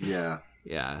like, yeah.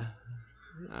 I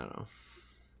don't know,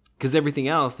 because everything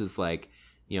else is like,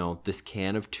 this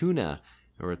can of tuna,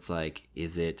 or it's like,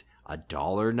 is it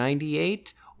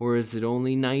 $1.98 or is it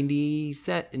only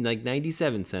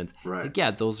 97 cents? Right. Like,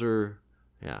 those are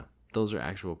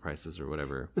actual prices or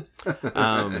whatever.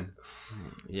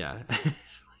 Yeah.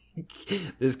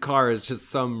 This car is just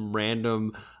some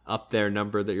random up there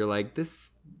number that you're like,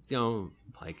 this,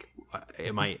 like,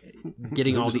 am I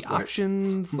getting all the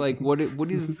options? Like, what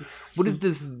is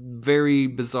this very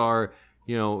bizarre,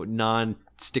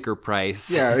 non-sticker price?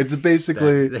 Yeah, it's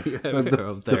basically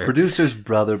the producer's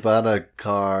brother bought a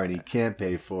car and he can't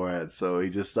pay for it, so he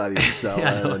just thought he'd sell it.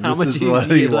 And how much is what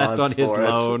he left wants on his for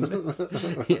loan?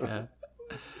 Yeah,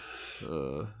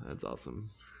 that's awesome.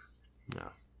 Yeah.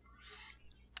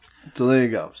 So there you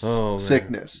go. Oh,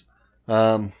 sickness.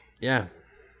 Yeah,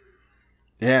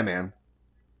 man.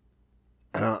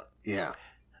 Now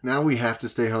we have to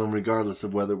stay home regardless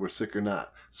of whether we're sick or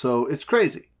not. So it's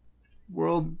crazy.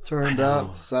 World turned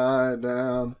upside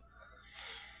down.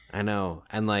 I know.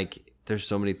 And like, there's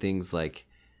so many things, like,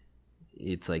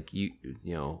 it's like,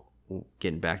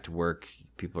 getting back to work,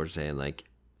 people are saying like,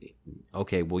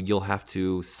 okay, well, you'll have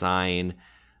to sign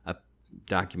a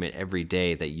document every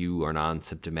day that you are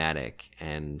non-symptomatic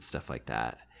and stuff like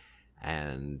that.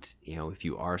 And, if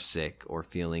you are sick or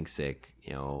feeling sick,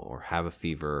 or have a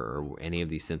fever or any of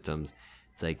these symptoms,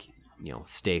 it's like,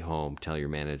 stay home, tell your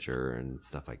manager and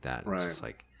stuff like that. Right. It's just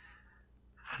like,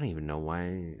 I don't even know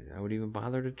why I would even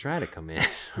bother to try to come in.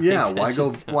 Yeah, why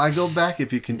go back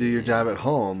if you can do your job at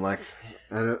home? Like,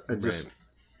 I just,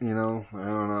 I don't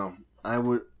know. I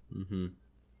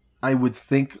would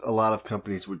think a lot of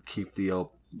companies would keep the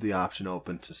option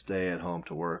open to stay at home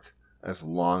to work as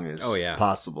long as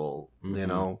possible,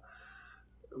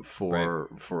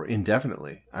 for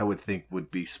indefinitely. I would think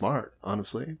would be smart,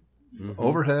 honestly.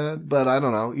 Overhead, but I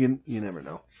don't know. You never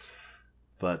know.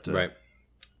 But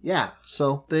yeah,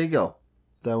 so there you go.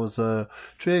 That was a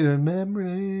triggered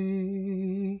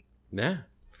memory. Yeah.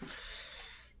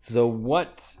 So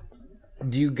what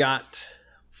do you got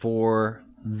for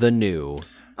the new?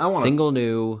 Single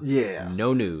new. Yeah.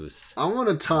 No news. I want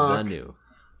to talk. The new.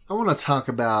 I want to talk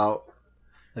about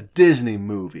a Disney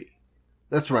movie.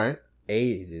 That's right.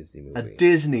 A Disney movie. A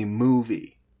Disney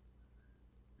movie.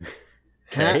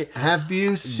 Okay. Have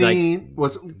you seen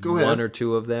go ahead. One or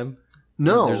two of them?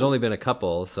 No. There's only been a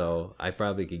couple, so I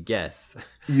probably could guess.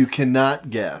 You cannot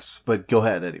guess, but go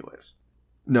ahead anyways.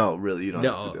 No, really, you don't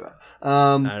have to do that.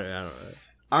 I don't know.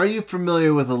 Are you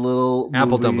familiar with a little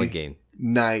Apple movie? Dumpling Game.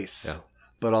 Nice. No.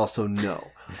 But also no.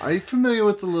 Are you familiar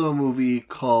with the little movie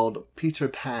called Peter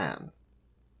Pan?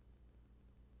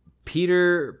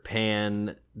 Peter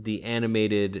Pan, the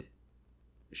animated...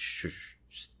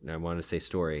 I want to say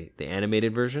story. The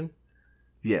animated version?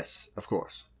 Yes, of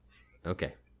course.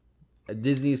 Okay.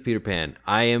 Disney's Peter Pan.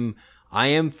 I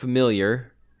am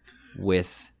familiar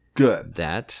with Good.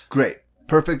 that. Great.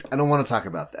 Perfect. I don't want to talk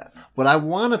about that. What I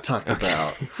want to talk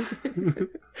about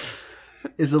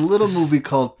is a little movie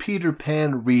called Peter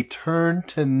Pan Return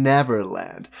to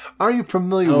Neverland. Are you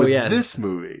familiar with this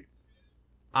movie?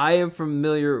 I am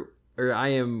familiar, or I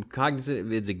am cognizant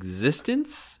of its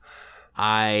existence.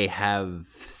 I have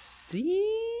seen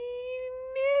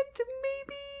it,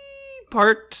 maybe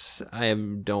parts.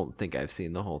 Don't think I've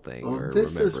seen the whole thing. Well,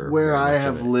 this is where I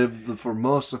have lived for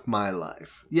most of my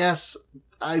life. Yes,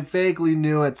 I vaguely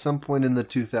knew at some point in the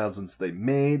 2000s they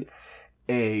made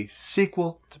a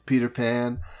sequel to Peter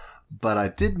Pan, but I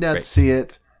did not see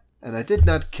it, and I did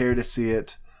not care to see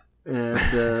it, and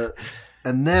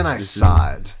then I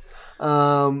saw it.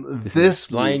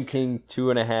 This Lion King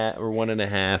 2.5 or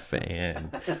 1.5,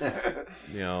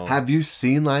 and have you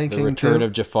seen Lion King? The Return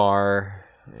of Jafar,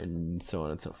 and so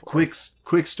on and so forth.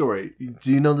 Quick story.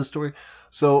 Do you know the story?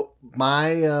 So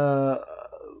my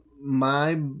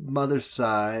mother's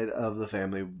side of the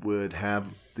family would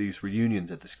have these reunions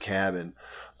at this cabin.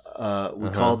 We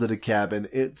called it a cabin.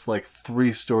 It's like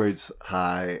 3 stories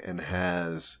high and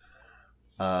has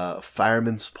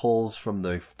fireman's poles from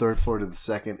the 3rd floor to the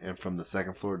 2nd and from the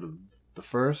 2nd floor to the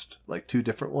 1st, like 2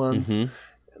 different ones. Mm-hmm.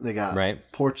 They got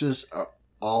porches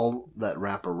all that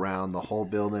wrap around the whole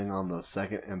building on the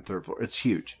 2nd and 3rd floor. It's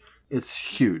huge.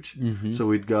 Mm-hmm. So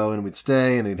we'd go and we'd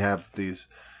stay and we'd have these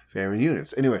family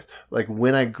reunions. Anyways, like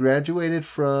when I graduated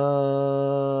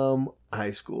from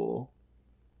high school,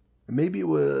 maybe it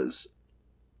was,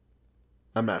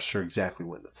 I'm not sure exactly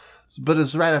when, but it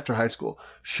was right after high school.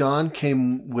 Sean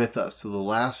came with us to the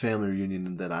last family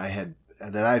reunion that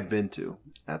I've been to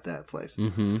at that place.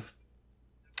 Mm-hmm.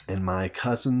 And my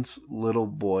cousin's little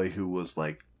boy, who was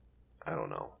like, I don't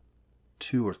know,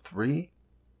 2 or 3,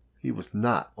 he was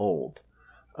not old.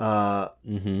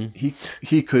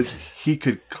 He could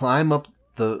climb up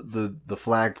the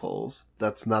flagpoles.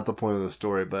 That's not the point of the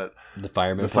story, but the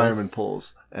fireman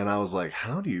poles. And I was like,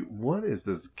 what is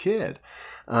this kid?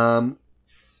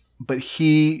 But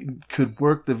he could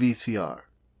work the VCR.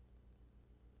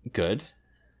 Good.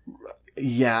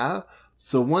 Yeah.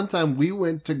 So one time we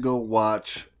went to go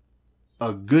watch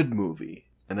a good movie,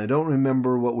 and I don't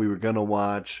remember what we were going to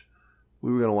watch.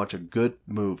 We were going to watch a good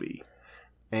movie.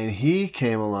 And he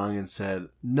came along and said,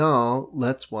 no,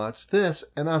 let's watch this.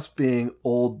 And us being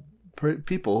old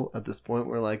people at this point,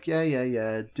 we're like,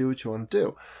 yeah, do what you want to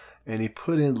do. And he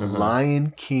put in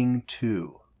Lion King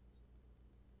 2.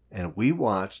 And we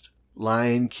watched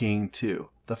Lion King 2.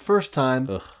 The first time,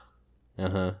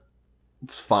 it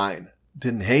was fine.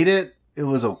 Didn't hate it. It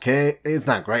was okay. It's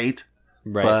not great.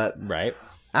 But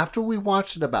after we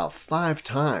watched it about 5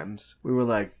 times, we were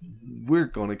like, we're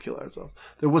going to kill ourselves.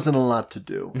 There wasn't a lot to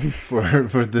do for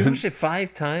the. You said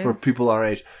 5 times? For people our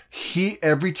age.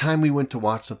 Every time we went to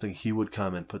watch something, he would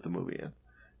come and put the movie in.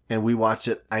 And we watched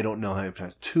it, I don't know how many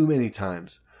times. Too many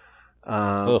times.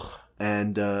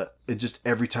 And it just,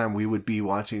 every time we would be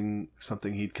watching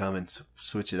something, he'd come and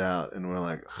switch it out. And we're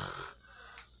like,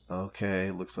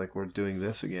 okay, looks like we're doing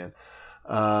this again.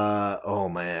 Oh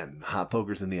man, hot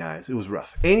pokers in the eyes. It was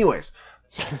rough. Anyways,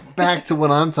 back to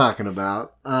what I'm talking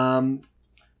about.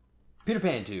 Peter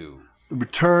Pan 2.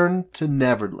 Return to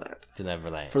Neverland.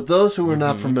 For those who are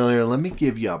not familiar, let me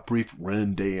give you a brief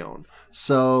rundown.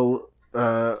 So,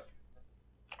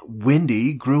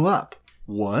 Wendy grew up.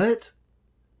 What?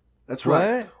 That's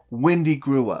right. Wendy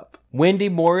grew up. Wendy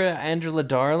Moira Angela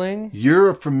Darling?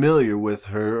 You're familiar with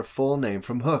her full name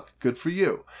from Hook. Good for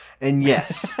you. And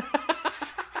yes.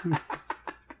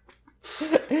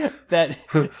 That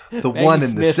the one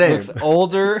and the same. Looks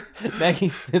older. Maggie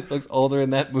Smith looks older in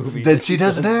that movie than she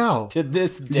does now to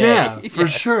this day. Yeah, for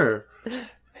sure.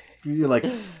 You're like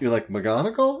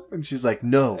McGonagall? And she's like,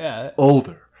 no, Yeah.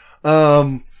 older.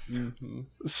 Mm-hmm.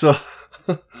 So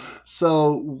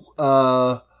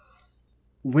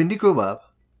Wendy grew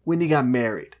up. Wendy got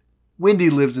married. Wendy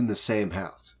lives in the same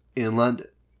house in London.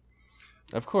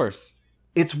 Of course.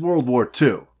 It's World War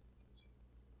II.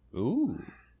 Ooh.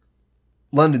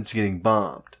 London's getting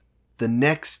bombed. The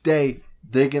next day,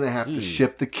 they're going to have to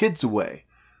ship the kids away.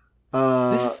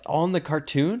 This is all in the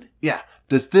cartoon? Yeah.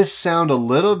 Does this sound a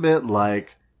little bit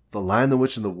like The Lion, the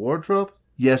Witch, and the Wardrobe?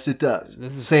 Yes, it does.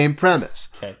 Same premise.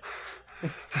 Okay.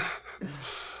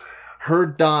 Her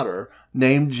daughter,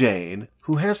 named Jane,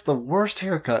 who has the worst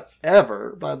haircut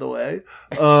ever, by the way.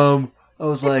 I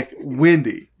was like,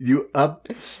 Wendy, you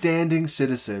upstanding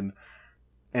citizen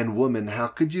and woman, how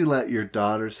could you let your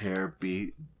daughter's hair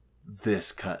be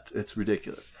this cut? It's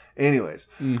ridiculous. Anyways,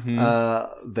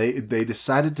 they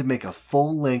decided to make a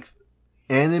full-length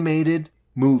animated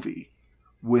movie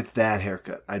with that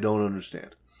haircut. I don't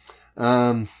understand.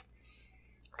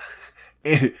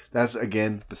 That's,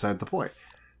 again, beside the point.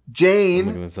 Jane... I'm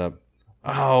looking this up.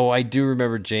 Oh, I do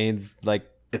remember Jane's, like...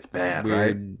 It's bad, weird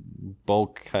right? Bowl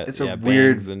cut. It's a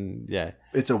weird... And, yeah.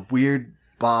 It's a weird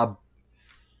Bob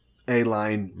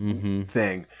A-line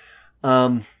thing.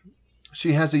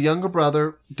 She has a younger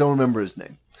brother. Don't remember his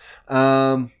name.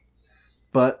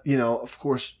 But, of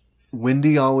course,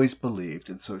 Wendy always believed,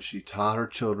 and so she taught her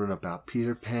children about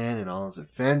Peter Pan and all his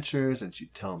adventures, and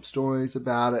she'd tell them stories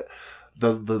about it.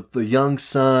 The young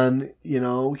son,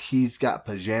 he's got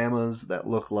pajamas that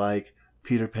look like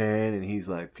Peter Pan, and he's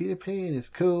like, Peter Pan is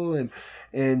cool,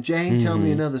 and Jane, tell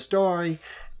me another story.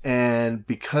 And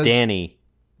because... Danny,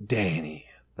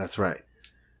 that's right.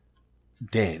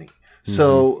 Danny.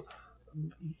 So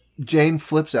Jane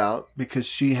flips out because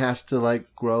she has to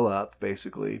grow up,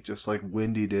 basically, just like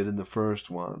Wendy did in the first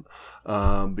one,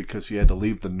 because she had to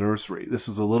leave the nursery. This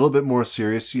is a little bit more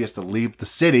serious. She has to leave the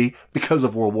city because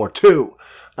of World War II.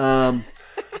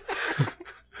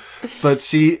 But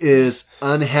she is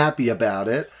unhappy about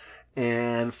it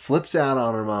and flips out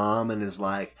on her mom and is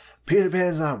like, Peter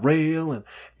Pan's not real,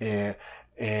 and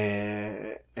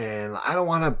I don't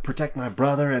want to protect my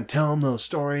brother and tell him those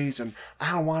stories, and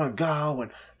I don't want to go,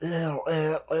 and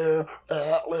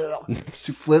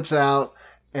she flips out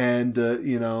and,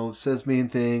 says mean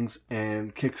things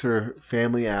and kicks her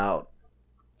family out.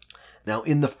 Now,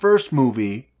 in the first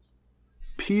movie,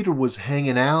 Peter was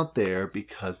hanging out there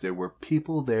because there were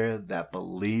people there that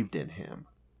believed in him.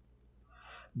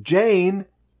 Jane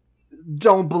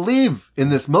don't believe in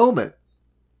this moment.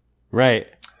 Right.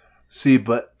 See,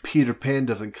 but Peter Pan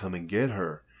doesn't come and get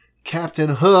her. Captain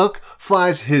Hook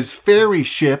flies his fairy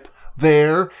ship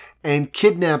there and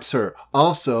kidnaps her.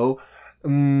 Also,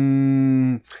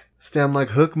 sound like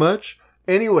Hook much?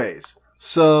 Anyways,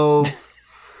 so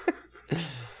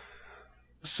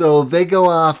they go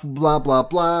off, blah, blah,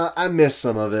 blah. I missed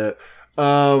some of it.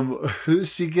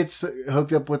 She gets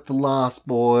hooked up with the Lost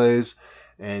Boys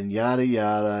and yada,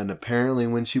 yada. And apparently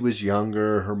when she was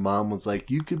younger, her mom was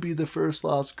like, you could be the first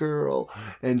lost girl.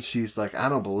 And she's like, I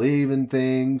don't believe in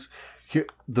things. Here,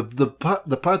 the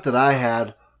part that I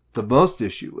had the most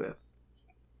issue with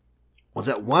was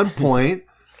at one point,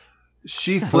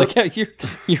 she flipped. Like how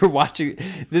you're watching.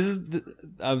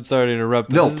 I'm sorry to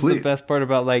interrupt. But no, this please. Is the best part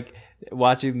about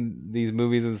watching these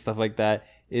movies and stuff like that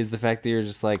is the fact that you're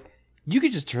just like, you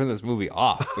could just turn this movie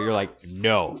off, but you're like,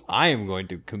 no, I am going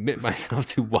to commit myself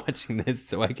to watching this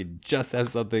so I can just have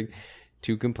something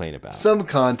to complain about. Some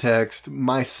context.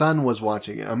 My son was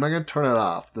watching it. I'm not going to turn it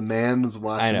off. The man was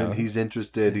watching it. He's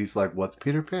interested. He's like, what's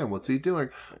Peter Pan? What's he doing?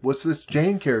 What's this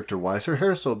Jane character? Why is her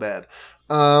hair so bad?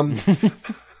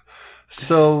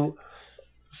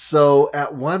 So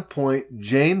at one point,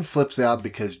 Jane flips out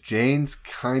because Jane's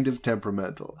kind of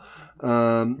temperamental.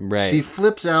 Right. She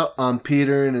flips out on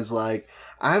Peter and is like,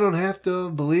 I don't have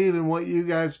to believe in what you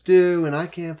guys do, and I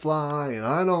can't fly, and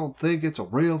I don't think it's a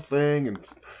real thing, and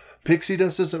pixie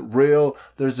dust isn't real.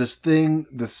 There's this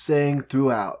saying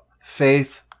throughout: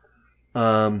 faith,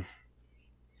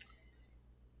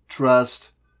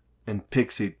 trust, and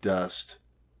pixie dust.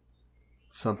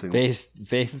 Something.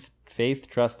 Faith,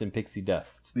 trust, and pixie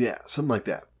dust. Yeah, something like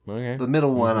that. Okay. The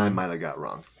middle one I might have got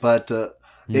wrong, but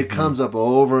it comes up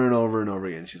over and over and over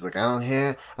again. She's like,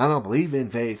 I don't believe in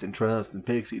faith and trust and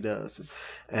pixie dust,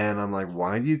 and I'm like,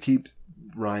 why do you keep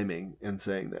rhyming and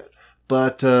saying that?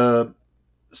 But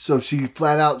so she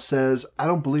flat out says, I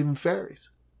don't believe in fairies,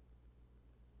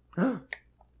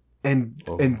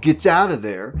 and gets out of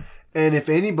there. And if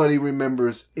anybody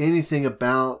remembers anything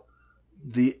about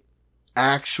the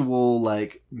actual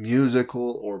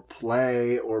musical or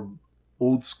play or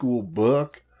old school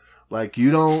book Like,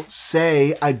 you don't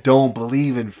say, I don't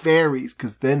believe in fairies,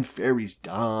 because then fairies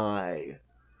die.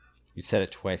 You said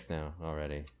it twice now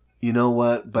already. You know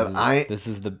what? But this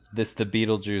is the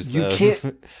Beetlejuice. You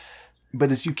can't.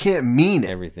 But you can't mean it.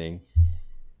 Everything.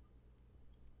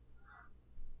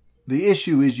 The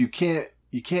issue is you can't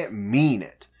mean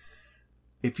it.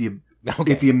 If you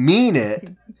mean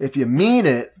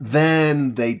it,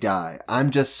 then they die.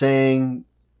 I'm just saying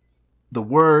the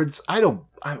words. I don't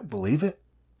believe it.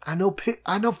 I know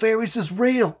fairies is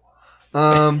real.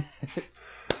 We'll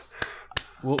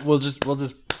just build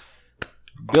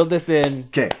this in.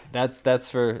 Okay. That's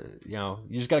for, you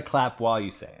just got to clap while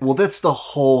you say it. Well, that's the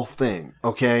whole thing,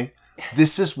 okay?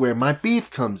 This is where my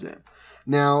beef comes in.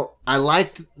 Now, I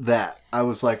liked that. I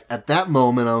was like, at that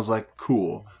moment, I was like,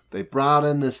 cool. They brought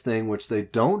in this thing, which they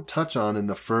don't touch on in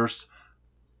the first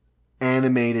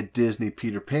animated Disney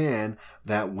Peter Pan,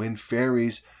 that when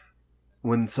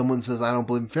someone says, I don't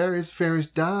believe in fairies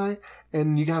die,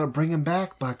 and you got to bring them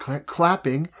back by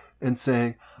clapping and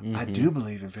saying, I do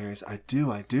believe in fairies. I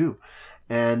do.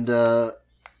 And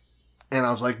I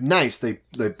was like, nice. They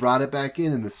brought it back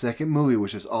in the second movie,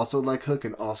 which is also like Hook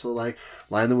and also like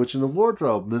Lion, the Witch, and the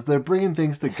Wardrobe. They're bringing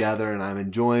things together, and I'm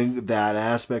enjoying that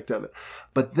aspect of it.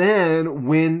 But then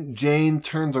when Jane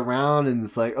turns around and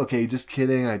it's like, okay, just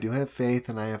kidding. I do have faith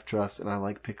and I have trust and I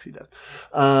like pixie dust.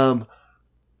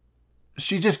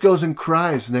 She just goes and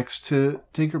cries next to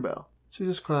Tinkerbell. She's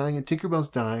just crying, and Tinkerbell's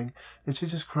dying, and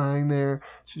she's just crying there.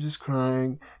 She's just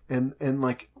crying, and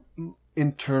like,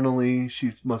 internally,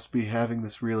 she must be having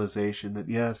this realization that,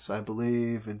 yes, I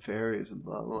believe in fairies and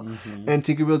blah, blah, blah. Mm-hmm. And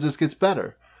Tinkerbell just gets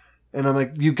better. And I'm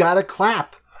like, you gotta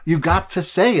clap. You got to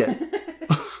say it.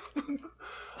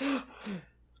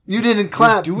 You didn't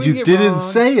clap. You didn't wrong.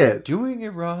 Say it. Doing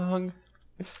it wrong.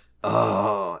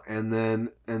 Oh, and then,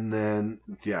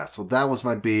 yeah, so that was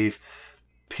my beef.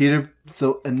 And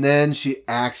then she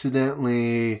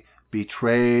accidentally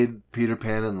betrayed Peter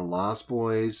Pan and the Lost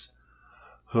Boys.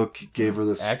 Hook gave her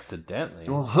this... Accidentally?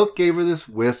 Well, Hook gave her this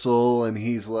whistle, and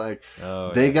he's like,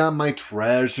 they got my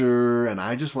treasure, and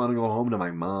I just want to go home to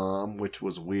my mom, which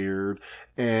was weird.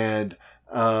 And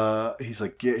he's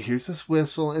like, here's this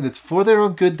whistle, and it's for their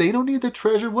own good. They don't need the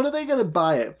treasure. What are they going to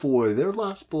buy it for? They're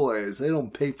Lost Boys. They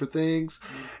don't pay for things.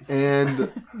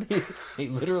 And... they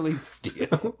literally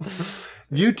steal.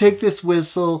 You take this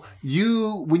whistle.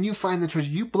 When you find the treasure,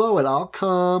 you blow it. I'll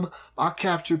come. I'll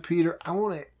capture Peter. I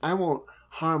won't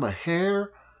harm a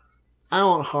hair. I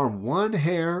won't harm one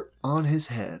hair on his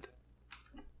head.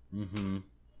 Mm-hmm.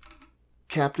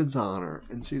 Captain's honor.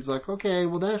 And she's like, okay,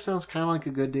 well, that sounds kind of like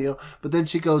a good deal. But then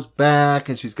she goes back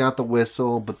and she's got the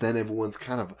whistle, but then everyone's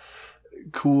kind of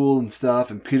cool and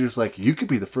stuff. And Peter's like, you could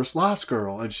be the first Lost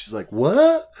Girl. And she's like,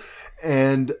 what?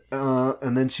 And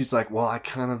then she's like, well,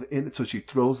 so she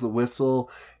throws the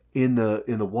whistle in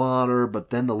the water,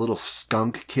 but then the little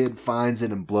skunk kid finds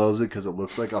it and blows it because it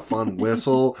looks like a fun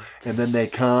whistle. And then they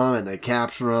come and they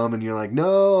capture him, and you're like,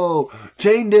 no,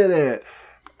 Jane did it.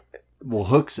 Well,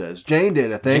 Hook says, Jane did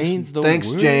it.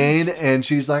 Thanks, Jane. And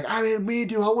she's like, I didn't mean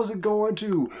to. I wasn't going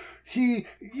to.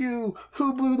 Who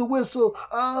blew the whistle?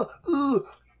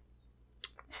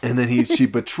 And then she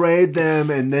betrayed them,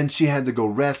 and then she had to go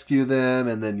rescue them,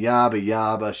 and then yabba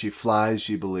yabba, she flies,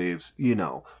 she believes,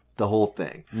 the whole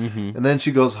thing. Mm-hmm. And then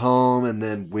she goes home, and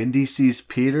then Wendy sees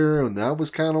Peter, and that was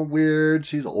kind of weird.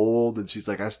 She's old, and she's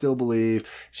like, I still believe.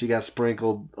 She got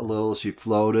sprinkled a little, she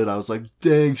floated. I was like,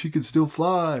 dang, she can still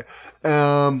fly.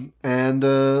 And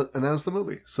that was the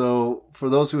movie. So for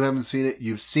those who haven't seen it,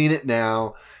 you've seen it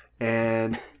now,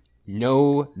 and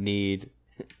no need.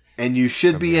 And you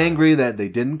should be angry that they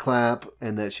didn't clap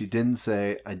and that she didn't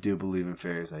say, I do believe in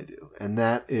fairies, I do. And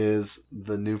that is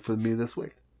the new for me this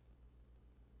week.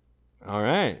 All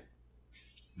right.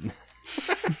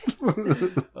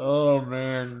 Oh,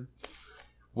 man.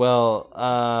 Well,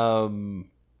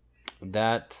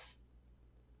 that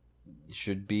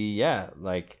should be,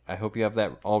 I hope you have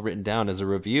that all written down as a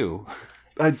review.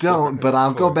 I don't, but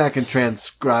I'll go back and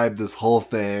transcribe this whole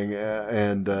thing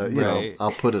and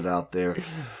I'll put it out there.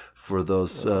 For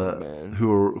those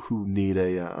who need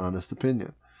a honest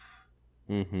opinion.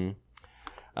 Mm-hmm.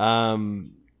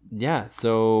 Yeah.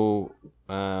 So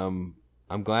I'm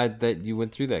glad that you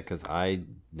went through that, because I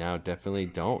now definitely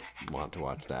don't want to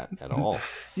watch that at all.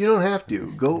 You don't have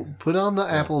to. Go put on the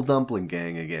Apple Dumpling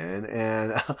Gang again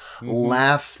and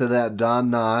laugh to that Don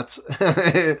Knotts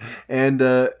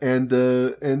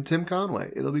and Tim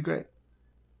Conway. It'll be great.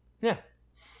 Yeah.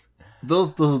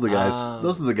 Those are the guys.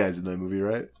 Those are the guys in that movie,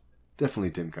 right?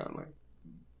 Definitely Tim Conway.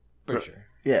 For sure.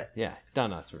 Yeah. Yeah. Don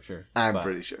Knotts for sure. I'm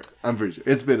pretty sure.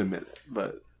 It's been a minute,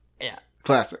 but yeah.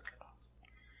 Classic.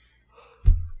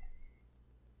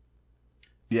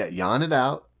 Yeah, yawn it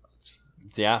out.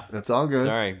 Yeah. It's all good.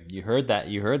 Sorry, you heard that.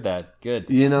 Good.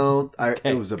 You know,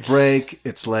 it was a break.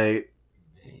 It's late.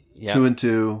 Yep. 2 and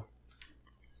 2.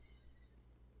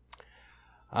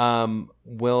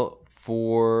 Well,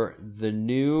 for the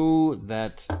new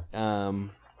that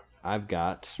I've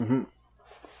got,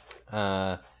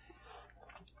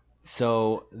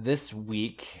 so this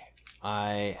week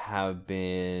I have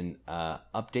been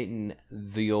updating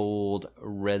the old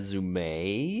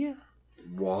resume.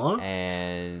 What?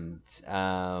 And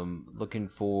looking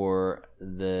for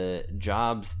the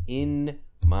jobs in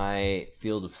my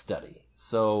field of study.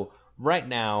 So right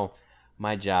now,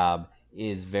 my job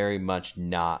is very much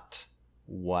not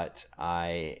what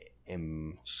I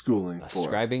am Schooling for.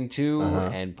 ascribing to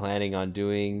and planning on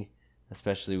doing,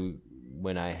 especially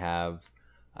when I have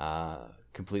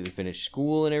completely finished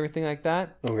school and everything like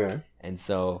that. Okay. And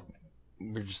so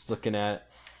we're just looking at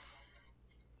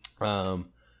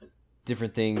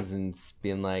different things and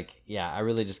being like, yeah, I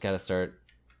really just got to start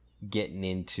getting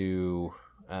into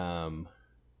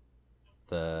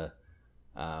the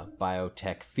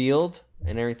biotech field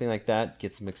and everything like that,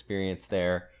 get some experience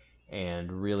there,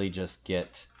 and really just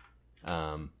get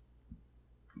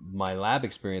my lab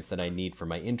experience that I need for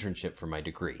my internship for my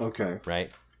degree. Okay.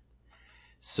 Right?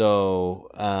 So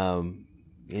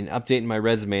in updating my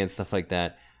resume and stuff like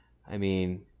that, I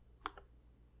mean,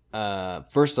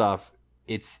 first off,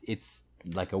 it's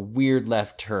like a weird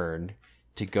left turn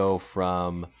to go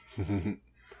from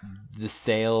the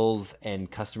sales and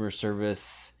customer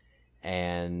service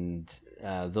and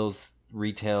those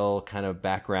retail kind of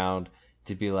background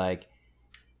to be like,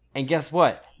 and guess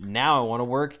what? Now I want to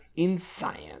work in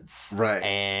science. Right.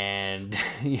 And,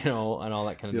 and all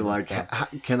that kind of You're like, stuff.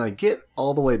 can I get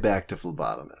all the way back to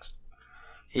phlebotomist?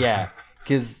 Yeah.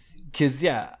 Because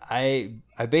yeah, I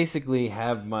basically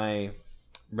have my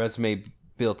resume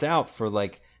built out for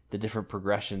like the different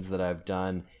progressions that I've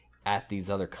done at these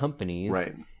other companies,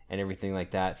 right, and everything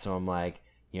like that. So I'm like,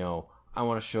 I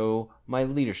want to show my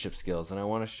leadership skills, and I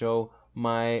want to show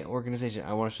my organization.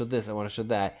 I want to show this, I want to show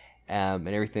that, and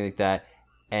everything like that.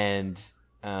 And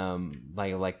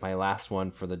like my last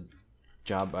one for the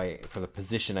job for the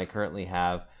position I currently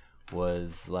have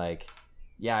was like,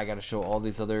 yeah, I got to show all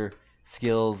these other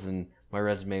skills, and my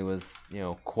resume was,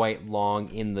 quite long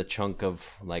in the chunk of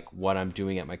like what I'm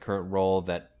doing at my current role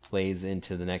that plays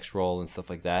into the next role and stuff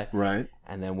like that. Right.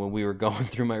 And then when we were going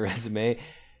through my resume,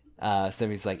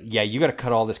 somebody's like, yeah, you got to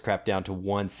cut all this crap down to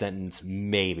one sentence,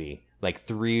 maybe like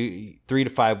three to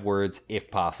 5 words,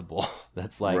 if possible.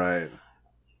 That's like, right.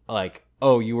 Like,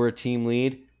 oh, you were a team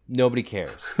lead. Nobody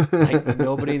cares. Like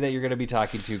nobody that you're going to be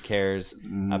talking to cares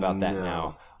about that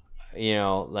now.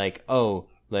 Like, oh,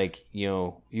 like,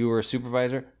 you were a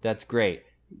supervisor. That's great.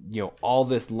 All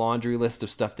this laundry list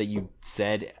of stuff that you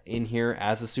said in here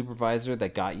as a supervisor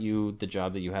that got you the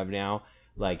job that you have now,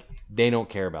 like, they don't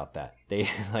care about that. They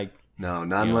like, no,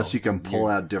 not unless you can pull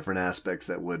out different aspects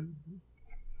that would,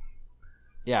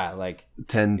 yeah, like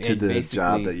tend to the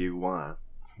job that you want.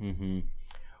 Mm-hmm.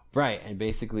 Right. And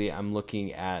basically I'm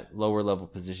looking at lower level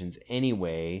positions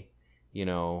anyway,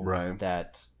 right,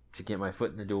 that to get my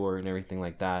foot in the door and everything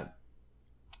like that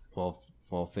while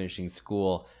finishing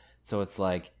school. So it's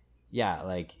like, yeah,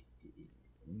 like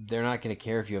they're not going to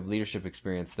care if you have leadership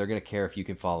experience. They're going to care if you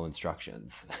can follow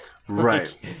instructions.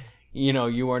 Right. Like,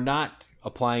 you are not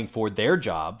applying for their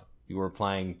job. You are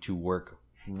applying to work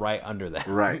right under them.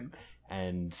 Right.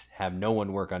 And have no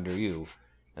one work under you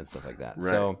and stuff like that.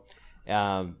 Right. So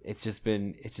it's just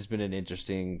been an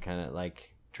interesting kind of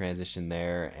like transition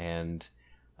there, and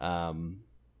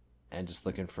just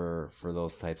looking for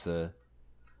those types of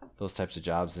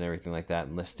jobs and everything like that,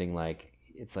 and listing like,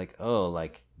 it's like, oh,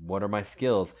 like, what are my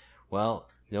skills? Well,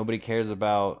 nobody cares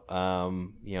about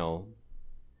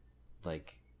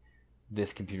like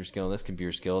this computer skill and this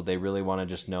computer skill. They really want to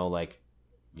just know, like,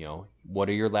 what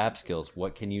are your lab skills?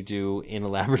 What can you do in a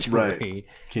laboratory? Right.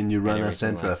 Can you run a Like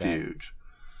centrifuge?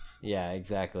 yeah,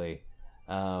 exactly.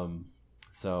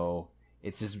 So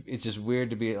it's just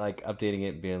weird to be like updating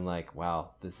it and being like,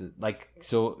 wow, this is like,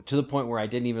 so to the point where I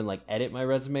didn't even like edit my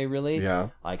resume really. Yeah.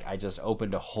 Like I just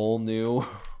opened a whole new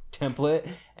template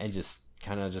and just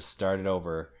kind of just started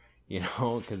over,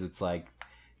 because it's like,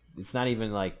 it's not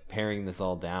even like paring this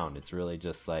all down. It's really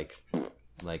just like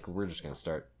we're just going to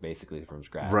start basically from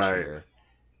scratch right, here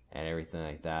and everything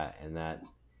like that. And that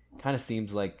kind of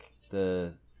seems like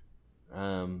the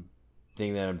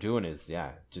thing that I'm doing is,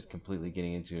 yeah, just completely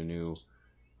getting into a new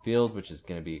field, which is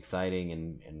going to be exciting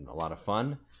and a lot of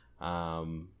fun,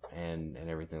 and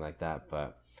everything like that.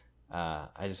 But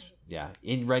I just, yeah,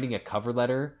 in writing a cover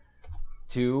letter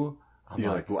too,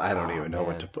 you're like, well, I don't even know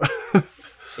what to put.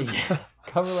 Yeah,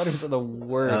 cover letters are the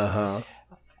worst. Uh-huh.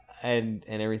 And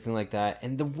everything like that.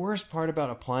 And the worst part about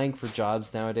applying for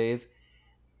jobs nowadays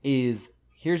is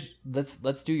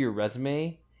let's do your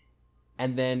resume,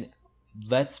 and then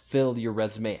let's fill your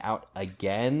resume out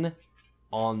again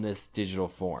on this digital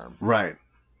form. Right.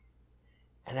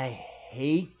 And I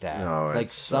hate that. No, like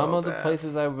it's some so of the bad.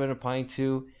 places I've been applying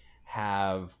to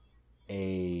have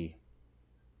a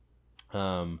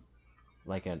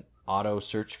like an auto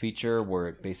search feature where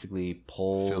it basically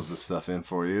Fills the stuff in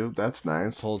for you. That's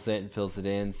nice. pulls it and fills it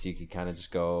in, so you can kind of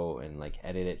just go and like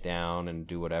edit it down and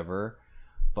do whatever.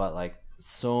 But like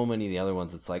so many of the other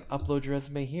ones, it's like upload your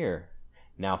resume here,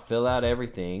 now fill out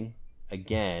everything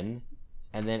again,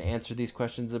 and then answer these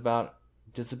questions about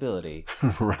disability.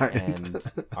 Right. And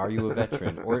are you a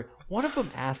veteran? Or one of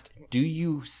them asked, do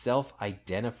you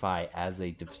self-identify as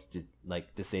a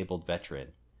disabled veteran?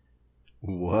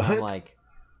 What? I'm like,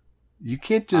 you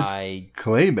can't just I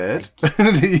claim it.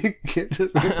 You can't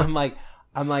just... I'm like,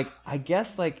 I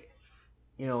guess like,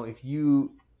 you know, if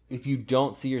you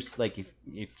don't see your, like, if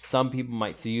some people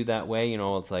might see you that way, you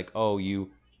know, it's like, oh,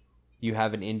 you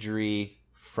have an injury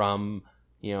from,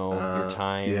 you know, your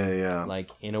time,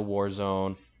 like in a war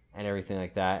zone and everything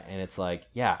like that. And it's like,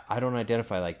 yeah, I don't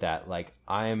identify like that. Like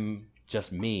I'm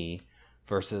just me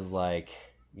versus like,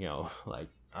 you know, like,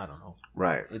 I don't know.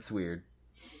 Right. It's weird.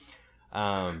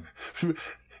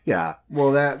 Yeah,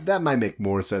 well, that might make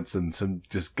more sense than some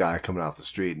just guy coming off the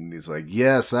street and he's like,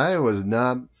 yes, I'm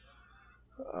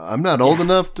not old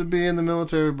enough to be in the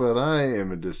military, but I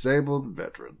am a disabled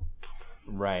veteran.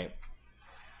 Right.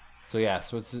 So yeah,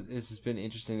 so it's just been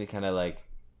interesting to kind of like,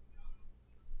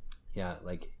 yeah,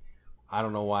 like, I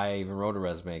don't know why I even wrote a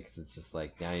resume, because it's just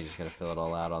like, now you just gotta fill it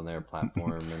all out on their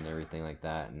platform and everything like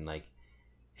that. And like,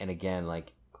 and again,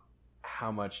 like,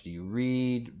 how much do you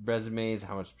read resumes?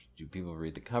 How much do people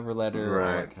read the cover letter? Right.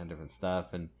 All that kind of different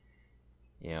stuff. And,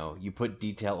 you know, you put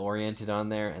detail oriented on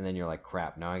there, and then you're like,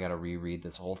 crap, now I got to reread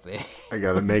this whole thing. I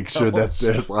got to make sure that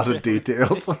there's a lot of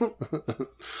details.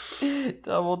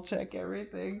 Double check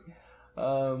everything.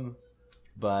 But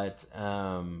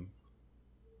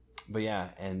yeah,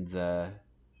 and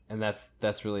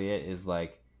that's really it, is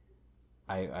like,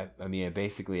 I mean, I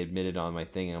basically admitted on my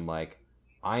thing, I'm like,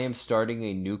 I am starting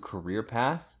a new career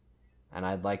path, and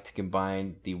I'd like to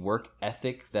combine the work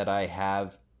ethic that I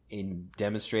have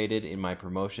demonstrated in my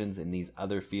promotions in these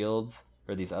other fields,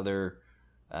 or these other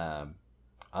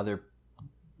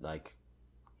like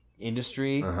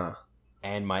industry,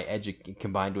 and my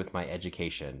combined with my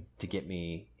education to get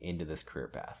me into this career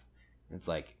path. It's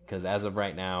like, because as of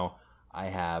right now, I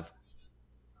have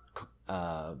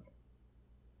I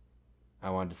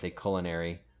wanted to say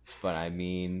culinary, but I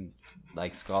mean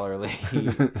like scholarly,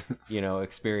 you know,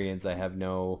 experience. I have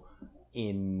no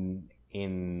in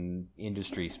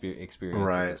industry experience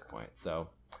at this point, so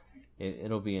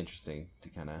it'll be interesting to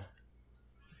kind of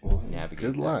navigate.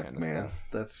 Good luck, kind of man. stuff.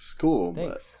 That's cool.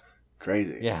 Thanks. But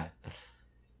crazy.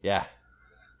 Yeah,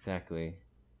 exactly.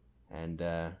 And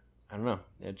I don't know.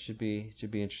 It should be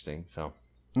interesting. So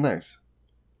nice.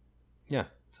 Yeah.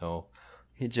 So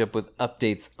hit you up with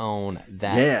updates on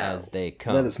that as they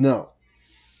come. Let us know.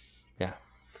 Yeah.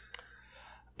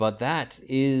 But that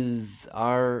is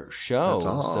our show. That's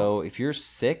all. So if you're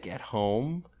sick at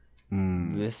home,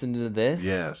 listen to this.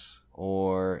 Yes.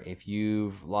 Or if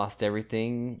you've lost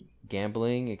everything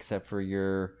gambling except for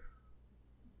your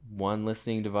one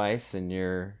listening device and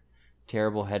your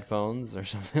terrible headphones or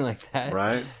something like that.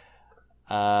 Right.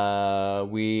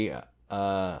 We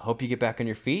hope you get back on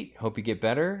your feet. Hope you get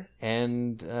better.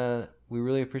 And we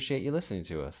really appreciate you listening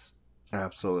to us.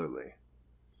 Absolutely.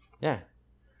 Yeah.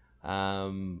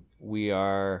 We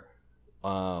are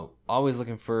always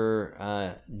looking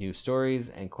for new stories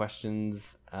and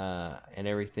questions and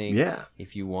everything. Yeah.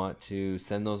 If you want to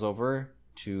send those over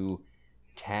to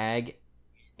tag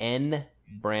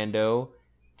nbrando,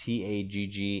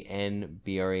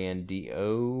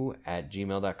 TAGGNBRANDO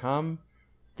 @gmail.com,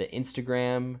 the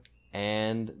Instagram,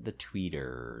 and the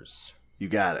tweeters. You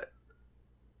got it.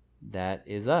 That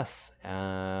is us.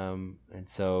 And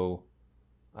so,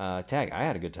 Tag, I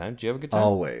had a good time. Did you have a good time?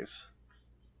 Always.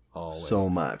 Always. So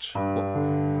much.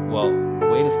 Well,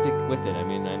 way to stick with it. I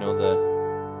mean, I know the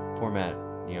format,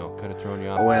 you know, could have thrown you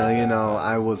off. Well, you know,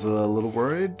 I was a little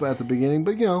worried at the beginning,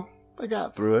 but, you know, I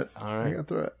got through it. All right. I got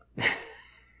through it.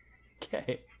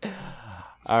 Okay.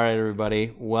 All right,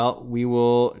 everybody. Well, we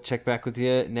will check back with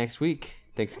you next week.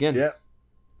 Thanks again. Yep.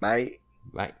 Bye.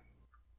 Bye.